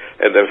love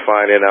and then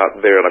finding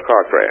out they're in a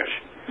car crash.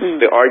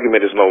 The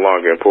argument is no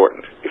longer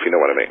important, if you know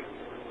what I mean.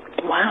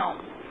 Wow.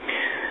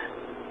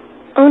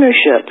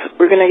 ownership,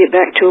 we're going to get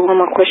back to one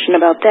more question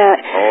about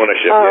that.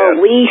 Ownership,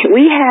 yes.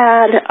 We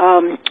had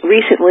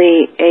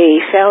recently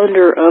a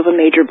founder of a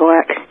major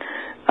black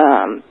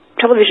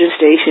television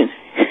station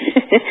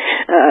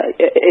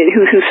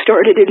who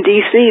started in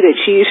D.C. that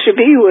she used to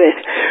be with,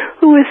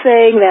 who was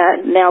saying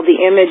that now the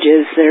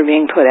images that are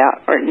being put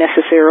out aren't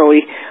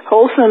necessarily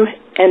wholesome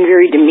and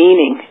very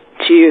demeaning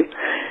to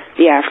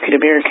the African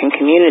American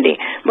community.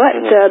 But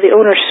the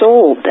owner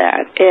sold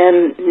that,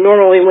 and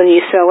normally when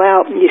you sell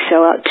out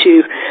to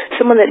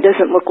someone that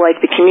doesn't look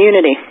like the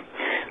community.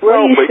 What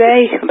do you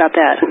say about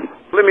that?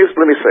 Let me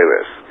say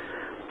this.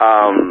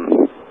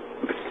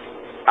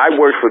 I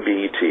worked for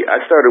BET. I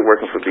started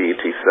working for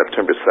BET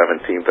September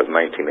 17th of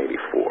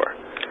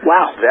 1984.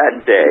 Wow.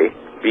 That day,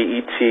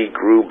 BET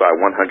grew by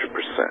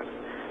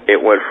 100%. It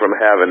went from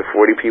having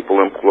 40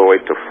 people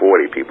employed to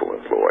 40 people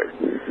employed.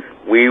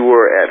 We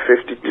were at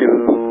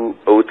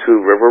 5202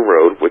 River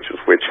Road, which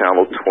is where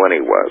Channel 20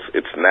 was.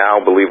 It's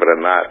now, believe it or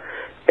not,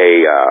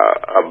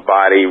 a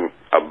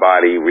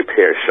body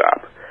repair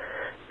shop.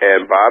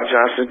 And Bob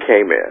Johnson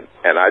came in,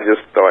 and I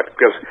just thought,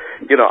 because,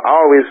 I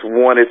always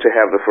wanted to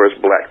have the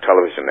first black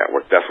television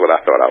network. That's what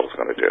I thought I was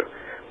going to do.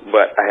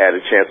 But I had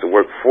a chance to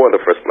work for the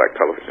first black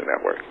television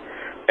network.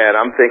 And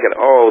I'm thinking,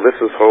 this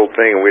is the whole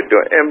thing we're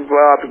doing. And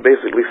Bob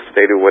basically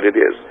stated what it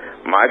is.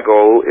 My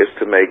goal is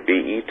to make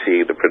BET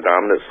the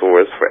predominant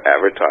source for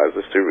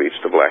advertisers to reach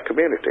the black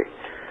community.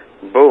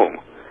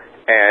 Boom.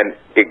 And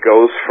it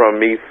goes from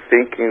me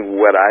thinking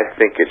what I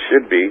think it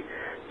should be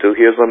to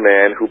here's a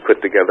man who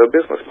put together a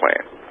business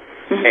plan.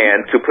 Mm-hmm. And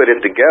to put it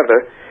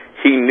together,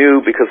 he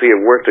knew, because he had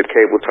worked at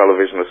Cable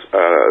Television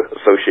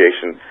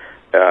Association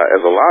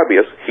as a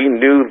lobbyist, he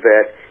knew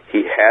that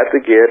he had to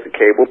get a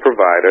cable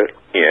provider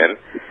in.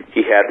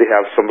 He had to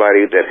have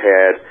somebody that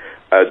had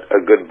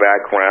a good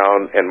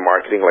background in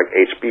marketing like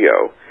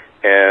HBO.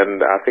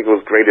 And I think it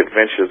was Great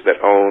Adventures that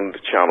owned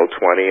Channel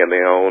 20, and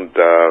they owned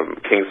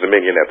King's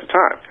Dominion at the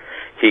time.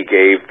 He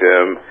gave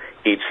them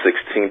each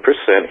 16%.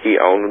 He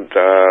owned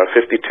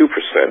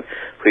 52%.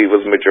 He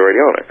was majority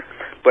owner.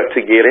 But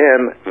to get in,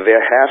 there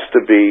has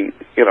to be,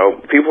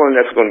 people are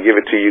not going to give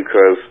it to you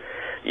because,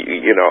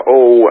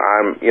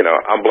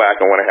 I'm black,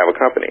 I want to have a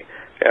company.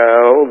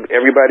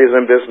 Everybody's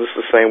in business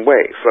the same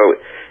way. So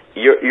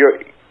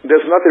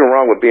there's nothing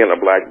wrong with being a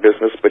black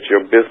business, but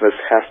your business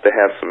has to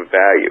have some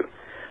value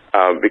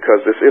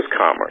because this is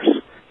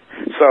commerce.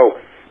 So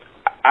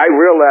I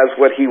realized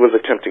what he was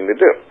attempting to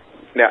do.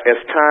 Now, as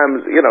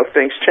time,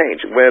 things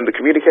change. When the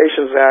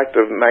Communications Act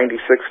of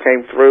 96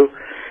 came through,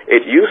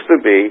 it used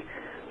to be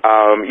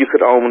you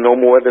could own no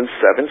more than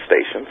 7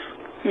 stations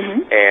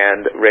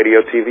and radio,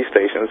 TV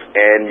stations,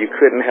 and you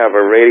couldn't have a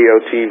radio,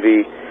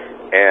 TV,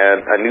 and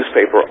a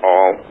newspaper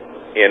all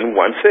in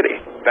one city.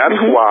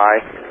 That's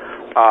why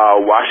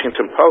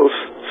Washington Post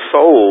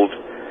sold,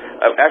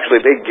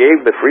 actually they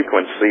gave the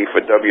frequency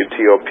for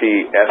WTOP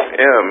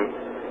FM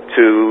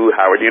to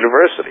Howard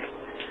University.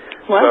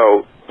 Wow. So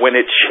when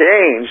it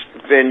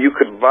changed, then you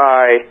could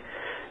buy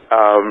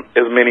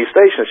as many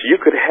stations. You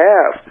could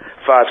have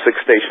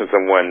 5-6 stations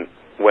in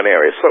one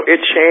area. So it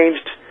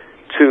changed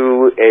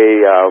to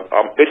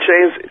it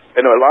changed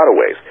in a lot of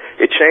ways.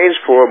 It changed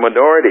for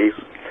minorities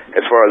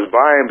as far as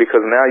buying,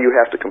 because now you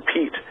have to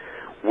compete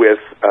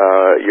with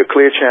your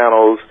Clear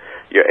Channels,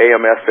 your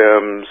AM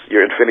FMs,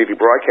 your Infinity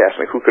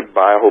Broadcasting, who could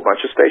buy a whole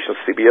bunch of stations,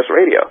 CBS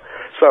Radio.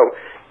 So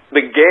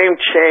the game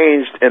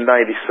changed in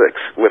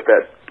 96 with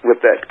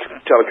that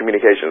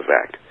Telecommunications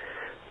Act.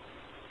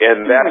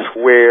 And that's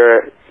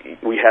where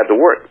we had to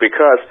work,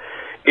 because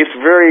it's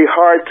very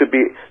hard to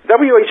be.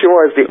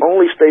 WHOR is the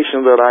only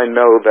station that I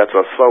know that's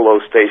a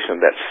solo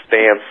station that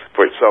stands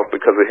for itself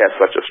because it has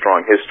such a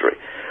strong history.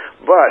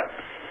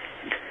 But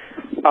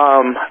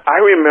I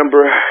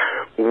remember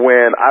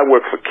when I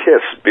worked for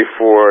KISS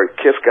before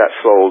KISS got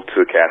sold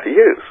to Kathy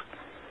Hughes.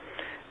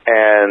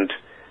 And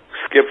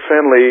Skip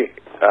Finley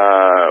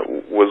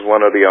was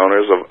one of the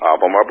owners of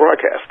Albemarle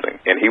Broadcasting.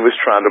 And he was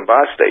trying to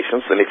buy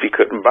stations, and if he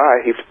couldn't buy,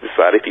 he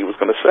decided he was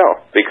going to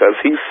sell, because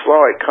he saw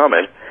it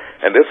coming.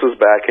 And this was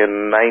back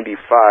in 95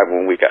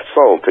 when we got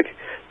sold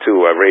to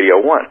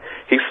Radio 1.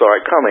 He saw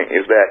it coming,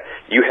 is that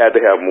you had to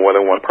have more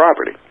than one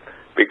property.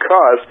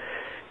 Because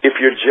if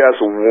you're just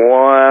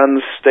one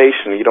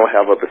station, you don't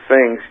have other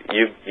things,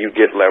 you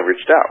get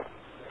leveraged out.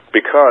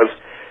 Because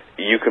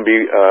you can be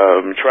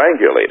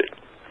triangulated.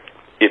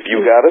 If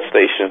you got a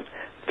station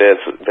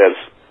that's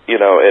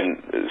and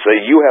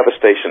say you have a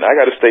station, I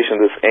got a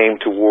station that's aimed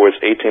towards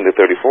 18 to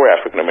 34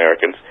 African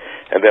Americans,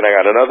 and then I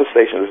got another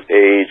station that's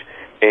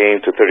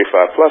aimed to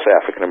 35 plus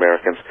African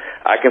Americans.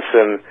 I can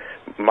send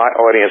my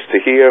audience to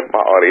here,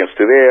 my audience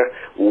to there.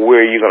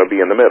 Where are you going to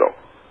be in the middle?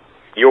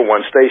 You're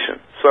one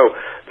station. So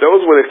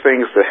those were the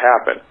things that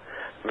happened,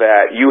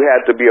 that you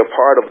had to be a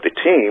part of the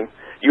team.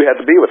 You had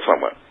to be with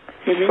someone.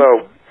 So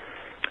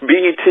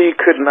BET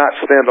could not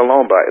stand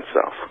alone by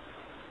itself.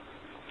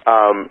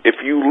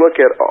 If you look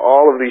at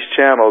all of these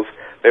channels,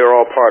 they're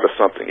all part of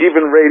something.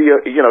 Even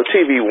radio,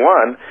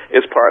 TV1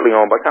 is partly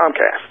owned by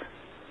Comcast.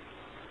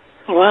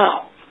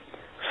 Wow.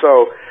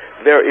 So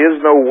there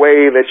is no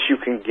way that you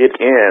can get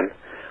in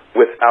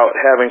without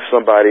having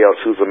somebody else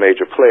who's a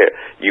major player.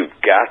 You've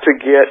got to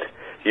get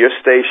your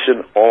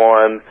station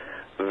on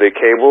the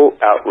cable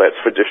outlets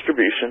for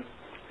distribution,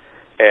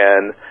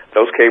 and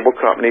those cable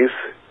companies,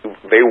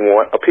 they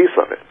want a piece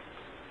of it.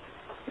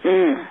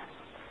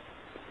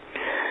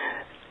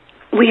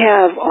 We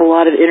have a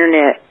lot of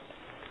internet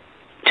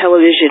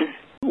television.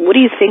 What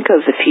do you think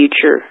of the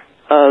future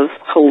of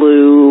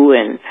Hulu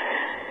and,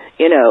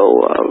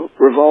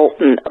 Revolt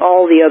and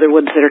all the other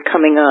ones that are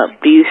coming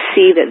up? Do you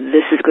see that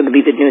this is going to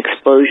be the new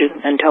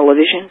explosion in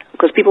television?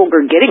 Because people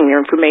are getting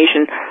their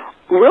information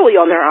really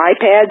on their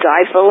iPads,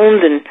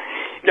 iPhones, and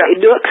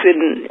Nooks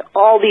and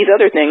all these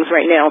other things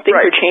right now. Things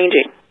are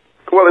changing.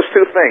 Well, it's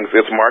two things.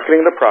 It's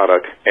marketing the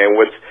product, and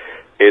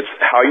it's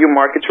how you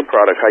market your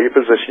product, how you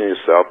position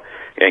yourself,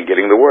 and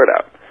getting the word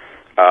out.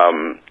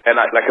 And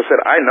like I said,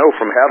 I know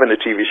from having a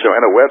TV show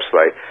and a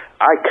website,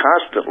 I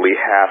constantly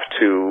have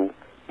to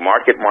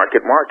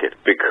market,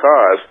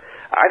 because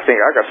I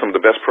think I got some of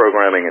the best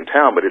programming in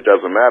town, but it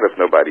doesn't matter if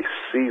nobody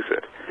sees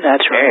it.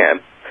 That's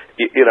right. And,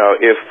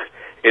 if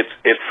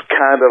it's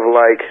kind of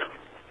like,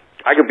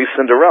 I could be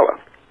Cinderella.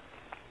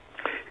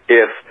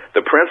 If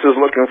the prince is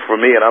looking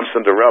for me and I'm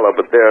Cinderella,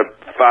 but there are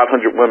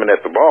 500 women at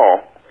the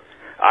ball,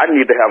 I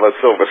need to have a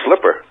silver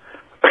slipper,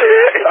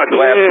 a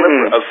glass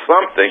slipper, or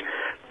something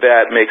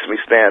that makes me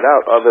stand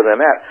out. Other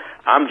than that,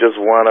 I'm just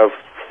one of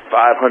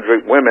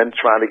 500 women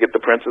trying to get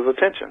the prince's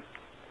attention.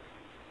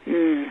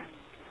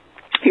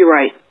 You're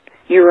right.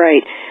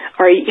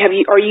 Are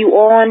you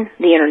on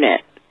the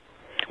internet?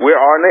 We're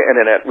on the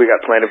internet. We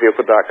got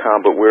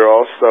PlanetVehicle.com, but we're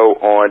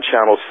also on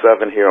Channel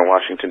 7 here in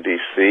Washington,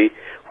 D.C.,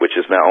 which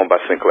is now owned by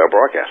Sinclair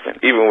Broadcasting.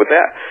 Even with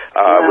that,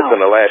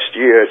 within the last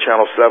year,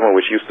 Channel 7,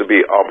 which used to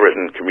be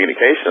Albritton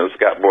Communications,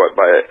 got bought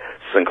by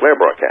Sinclair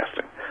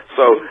Broadcasting.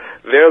 So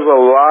there's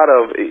a lot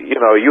of,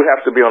 you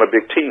have to be on a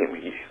big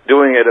team.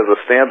 Doing it as a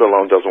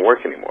standalone doesn't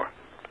work anymore.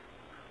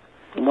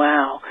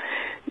 Wow.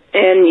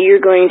 And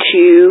you're going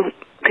to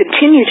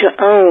continue to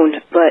own,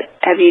 but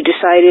have you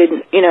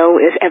decided,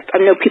 I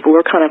know people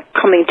are kind of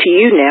coming to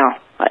you now.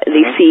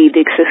 They see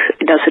the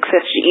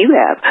success that you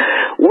have.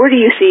 Where do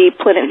you see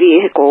Planet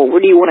Vehicle?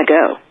 Where do you want to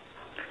go?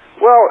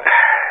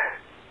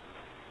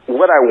 Well,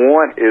 what I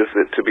want is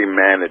it to be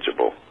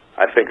manageable.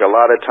 I think a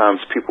lot of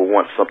times people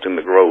want something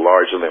to grow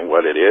larger than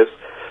what it is.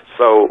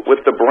 So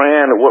with the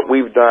brand, what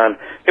we've done,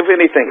 if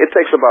anything, it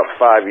takes about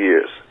 5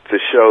 years to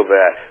show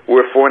that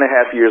we're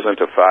 4.5 years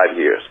into 5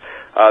 years.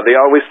 They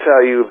always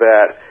tell you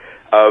that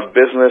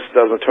business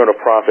doesn't turn a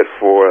profit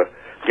for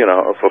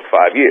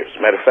 5 years.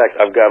 Matter of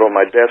fact, I've got on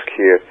my desk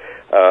here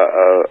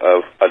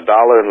a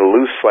dollar in the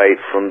loose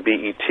site from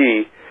BET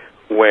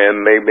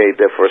when they made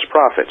their first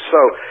profit. So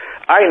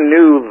I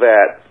knew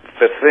that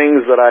the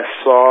things that I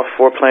saw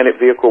for Planet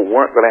Vehicle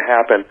weren't going to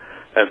happen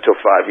until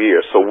 5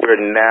 years. So we're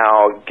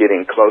now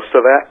getting close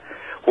to that.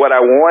 What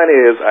I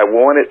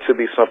want it to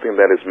be something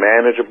that is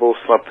manageable,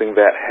 something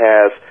that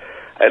has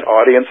an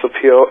audience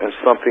appeal, and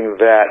something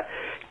that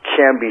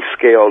can be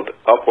scaled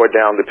up or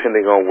down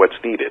depending on what's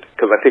needed.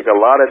 Because I think a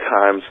lot of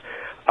times,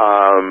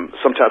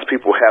 sometimes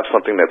people have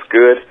something that's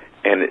good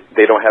and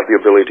they don't have the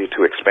ability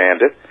to expand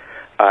it.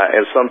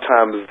 And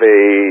sometimes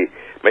they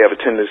may have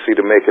a tendency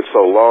to make it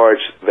so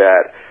large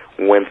that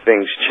when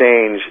things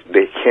change,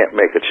 they can't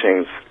make a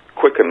change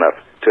quick enough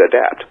to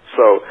adapt.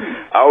 So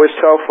I always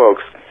tell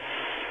folks,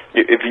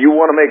 if you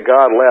want to make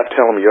God laugh,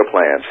 tell him your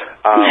plans.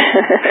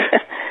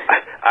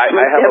 I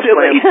have a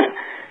plan.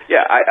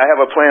 I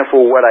have a plan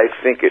for what I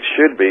think it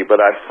should be, but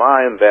I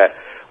find that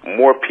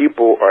more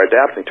people are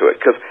adapting to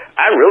it. Because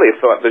I really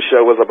thought the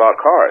show was about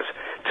cars.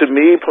 To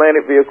me,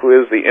 Planet Vehicle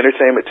is the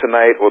Entertainment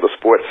Tonight or the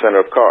Sports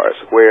Center of cars,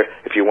 where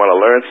if you want to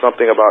learn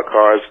something about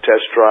cars,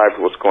 test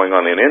drive what's going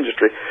on in the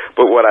industry.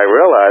 But what I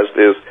realized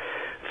is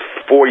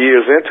 4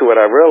 years into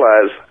it, I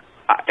realized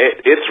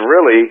it's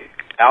really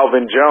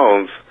Alvin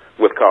Jones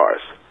with cars,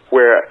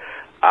 where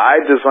I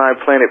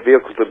designed Planet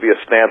Vehicle to be a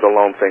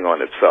standalone thing on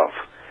itself.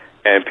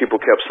 And people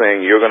kept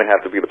saying, you're going to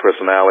have to be the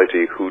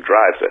personality who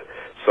drives it.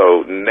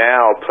 So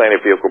now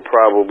Planet Vehicle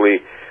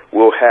probably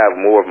will have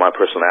more of my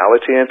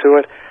personality into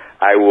it.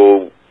 I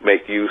will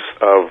make use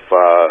of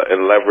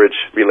and leverage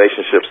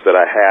relationships that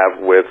I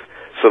have with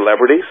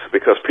celebrities,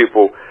 because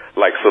people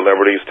like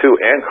celebrities too,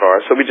 and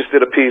cars. So we just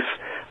did a piece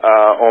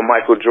on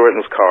Michael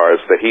Jordan's cars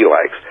that he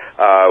likes.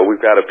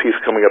 We've got a piece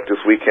coming up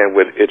this weekend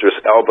with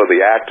Idris Elba, the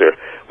actor,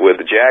 with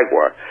the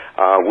Jaguar.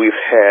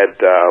 We've had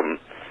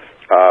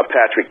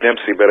Patrick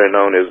Dempsey, better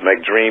known as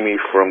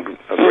McDreamy from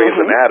Grey's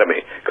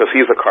Anatomy, because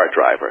he's a kart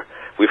driver.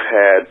 We've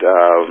had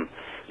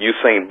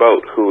Usain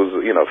Bolt, who's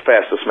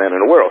fastest man in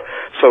the world.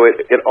 So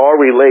it all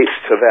relates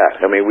to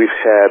that. I mean, we've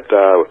had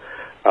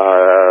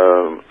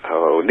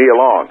Neil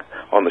Long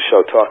on the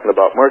show talking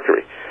about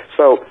Mercury.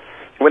 So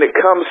when it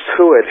comes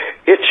to it,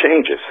 it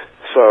changes.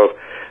 So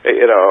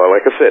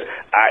like I said,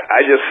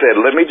 I just said,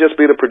 let me just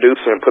be the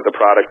producer and put the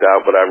product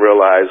out, but I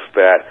realized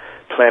that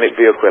Planet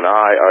Vehicle and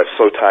I are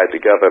so tied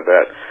together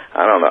that,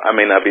 I don't know, I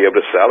may not be able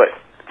to sell it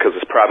because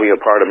it's probably a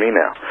part of me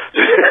now.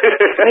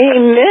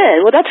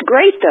 Amen. Well, that's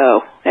great,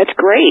 though. That's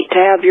great to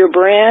have your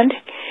brand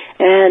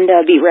and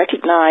be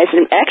recognized.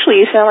 And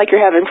actually, you sound like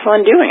you're having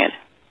fun doing it.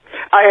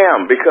 I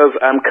am, because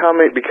I'm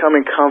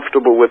becoming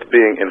comfortable with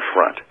being in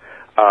front.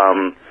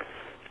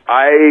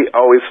 I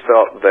always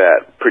felt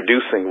that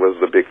producing was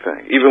the big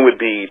thing, even with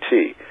BET.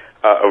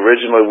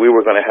 Originally, we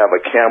were going to have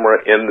a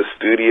camera in the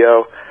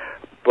studio,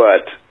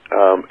 but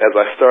as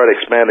I started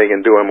expanding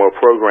and doing more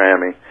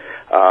programming,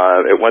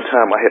 at one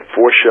time I had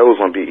 4 shows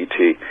on BET,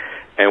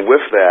 and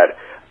with that,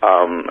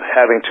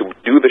 having to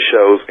do the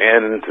shows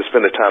and to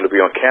spend the time to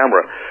be on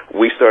camera,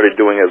 we started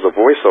doing as a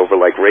voiceover,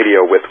 like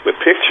radio with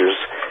pictures,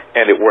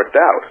 and it worked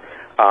out.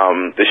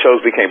 The shows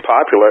became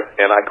popular,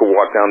 and I could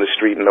walk down the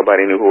street and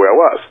nobody knew who I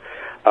was.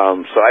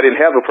 So I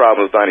didn't have the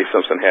problems Donnie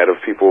Simpson had of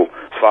people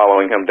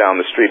following him down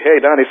the street.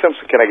 Hey, Donnie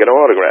Simpson, can I get an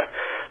autograph?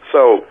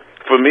 So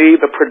for me,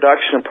 the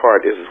production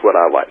part is what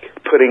I like,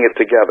 putting it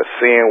together,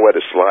 seeing what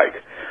it's like,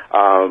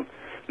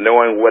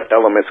 knowing what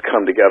elements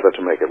come together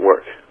to make it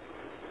work.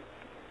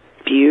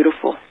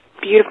 Beautiful.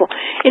 Beautiful.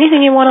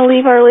 Anything you want to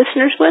leave our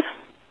listeners with?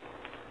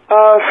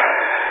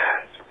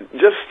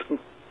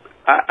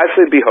 I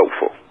say be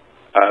hopeful.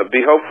 Be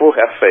hopeful,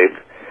 have faith.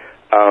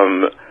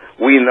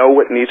 We know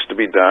what needs to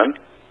be done.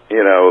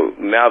 You know,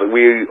 now that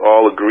we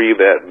all agree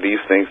that these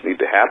things need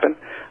to happen,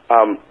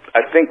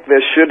 I think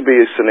there should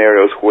be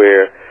scenarios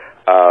where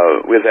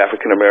we as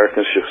African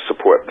Americans should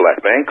support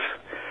black banks.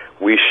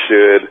 We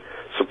should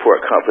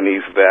support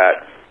companies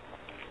that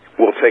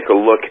will take a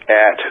look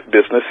at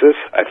businesses.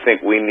 I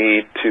think we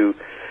need to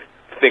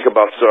think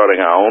about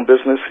starting our own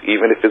business,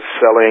 even if it's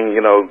selling,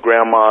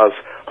 grandma's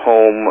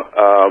home,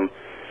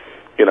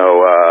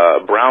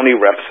 brownie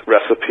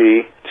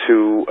recipe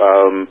to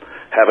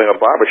having a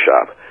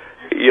barbershop.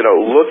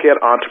 Look at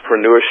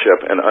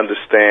entrepreneurship and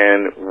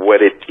understand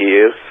what it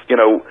is.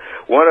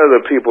 One of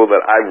the people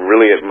that I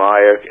really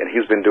admire, and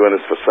he's been doing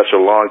this for such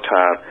a long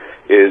time,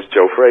 is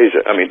George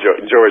Fraser. I was going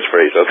to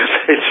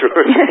say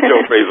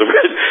Joe Fraser,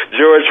 but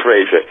George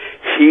Fraser.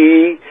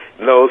 He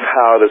knows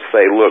how to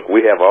say, look,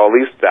 we have all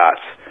these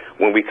dots.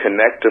 When we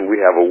connect them, we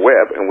have a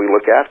web, and we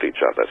look after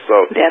each other. So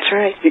that's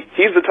right.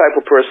 He's the type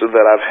of person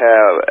that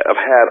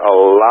I've had a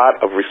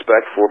lot of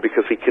respect for,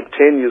 because he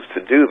continues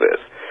to do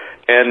this.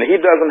 And he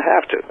doesn't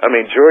have to.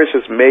 George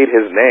has made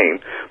his name,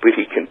 but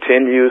he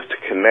continues to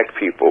connect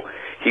people.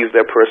 He's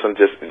that person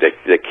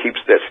that keeps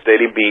that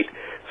steady beat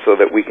so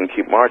that we can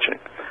keep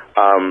marching.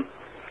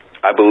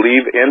 I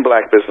believe in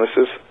black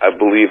businesses. I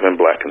believe in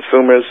black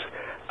consumers.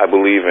 I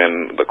believe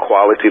in the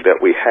quality that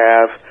we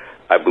have.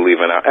 I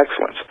believe in our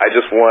excellence. I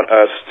just want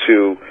us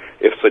to,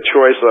 if it's a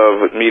choice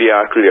of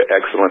mediocrity or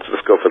excellence,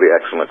 let's go for the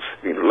excellence.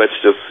 Let's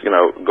just,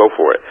 go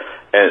for it.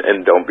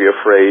 And don't be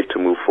afraid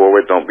to move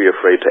forward. Don't be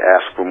afraid to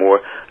ask for more.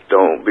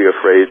 Don't be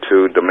afraid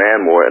to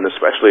demand more, and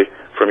especially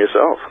from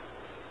yourself.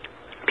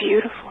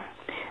 Beautiful.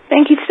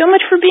 Thank you so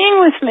much for being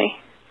with me.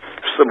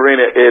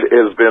 Sabrina, it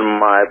has been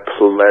my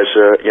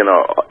pleasure.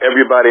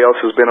 Everybody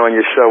else has been on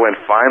your show, and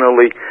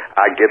finally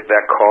I get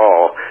that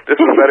call. This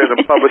is better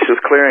than Publishers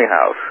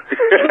Clearinghouse.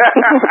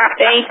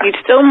 Thank you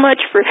so much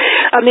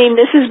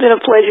this has been a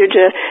pleasure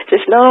to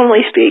just not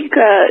only speak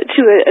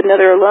to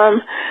another alum,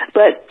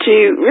 but to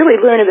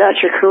really learn about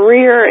your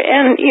career.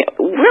 And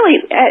really,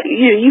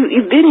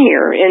 you've been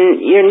here, and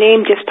your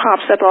name just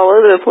pops up all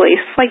over the place.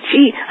 It's like,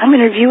 gee, I'm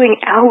interviewing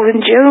Alvin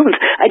Jones.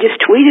 I just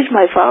tweeted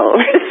my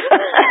followers.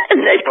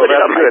 And they put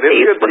it on my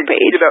Facebook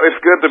page.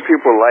 It's good that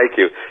people like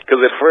you, because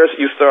at first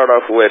you start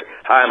off with,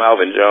 hi, I'm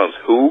Alvin Jones.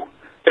 Who?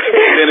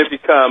 Then it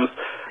becomes,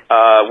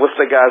 what's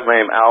the guy's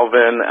name?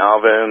 Alvin,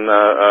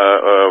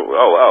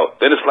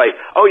 then it's like,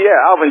 oh yeah,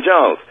 Alvin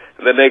Jones.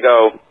 And then they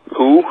go,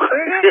 who?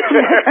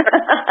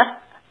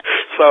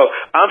 So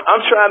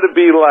I'm trying to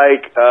be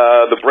like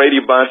the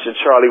Brady Bunch and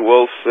Charlie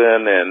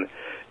Wilson and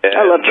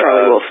I love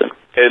Charlie Wilson.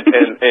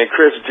 and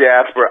Chris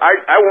Jasper.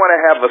 I want to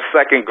have a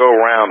second go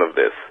round of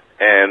this.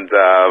 And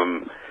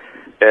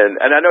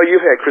I know you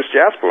had Chris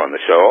Jasper on the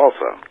show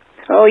also.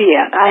 Oh,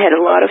 yeah. I had a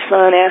lot of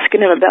fun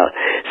asking him about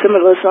some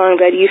of the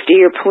songs I used to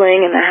hear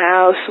playing in the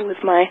house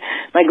with my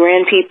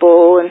grand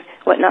people and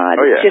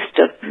whatnot. Oh, yeah. Just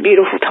a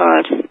beautiful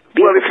time.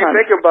 Well, if you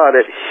think about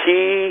it,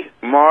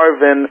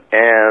 Marvin,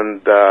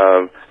 and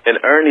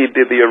Ernie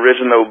did the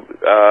original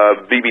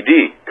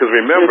BBD. Because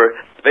remember,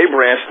 they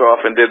branched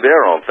off and did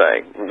their own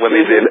thing when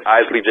they did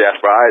Isley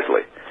Jasper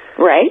Isley.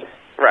 Right.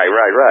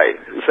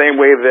 Right. The same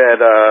way that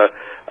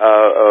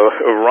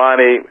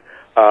Ronnie,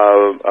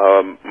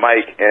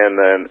 Mike,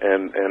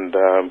 and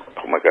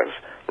oh my gosh,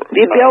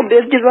 Bell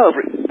Biz DeVoe.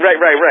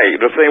 Right.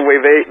 The same way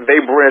they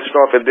branched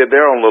off and did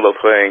their own little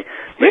thing.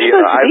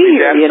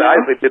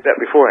 Isley did that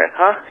beforehand,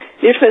 huh?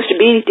 You're supposed to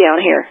be down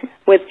here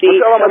with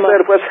the.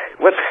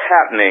 What's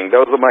happening?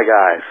 Those are my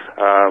guys.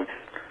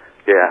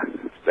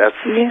 That's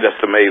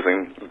just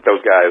amazing. Those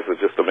guys are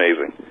just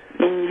amazing.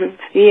 Mm-hmm.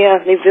 Yeah,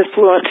 they've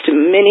influenced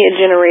many a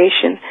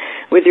generation.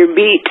 with their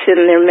beats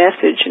and their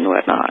message and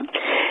whatnot.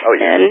 Oh,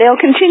 yeah. And they'll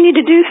continue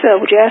to do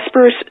so.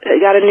 Jasper's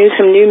got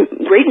some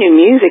great new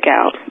music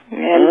out,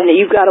 and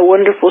you've got a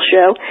wonderful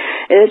show.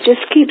 It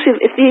just keeps,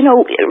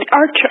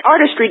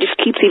 artistry just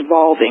keeps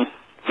evolving.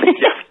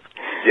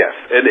 Yes,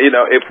 and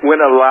if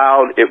when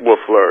allowed, it will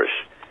flourish.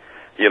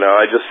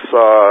 I just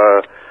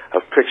saw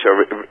a picture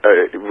with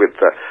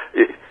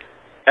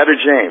Etta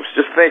James.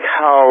 Just think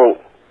how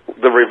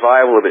the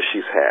revival that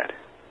she's had.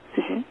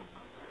 Mm-hmm.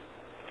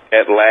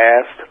 At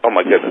last, oh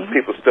my goodness,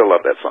 people still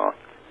love that song.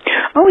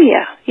 Oh,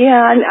 yeah.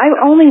 And I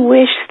only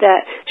wish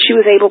that she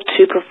was able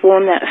to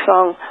perform that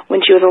song when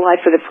she was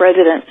alive for the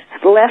president.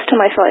 The last time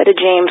I saw Etta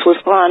James was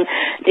on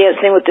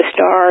Dancing with the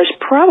Stars,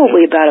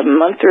 probably about a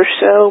month or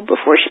so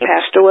before she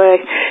passed away,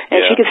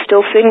 and she could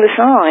still sing the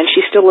song, and she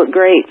still looked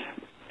great.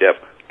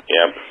 Yep.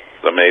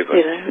 It's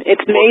amazing.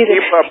 It's amazing.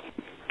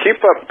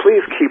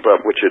 Please keep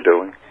up what you're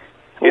doing.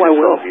 I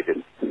will.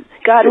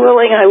 God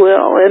willing, I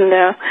will. And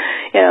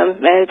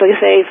like I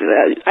say,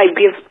 I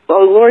give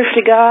all glory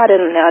to God,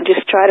 and I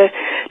just try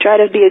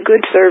to be a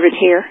good servant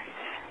here.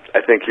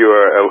 I think you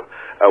are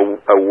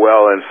a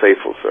well and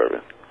faithful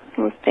servant.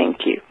 Well,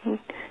 thank you.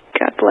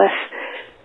 God bless.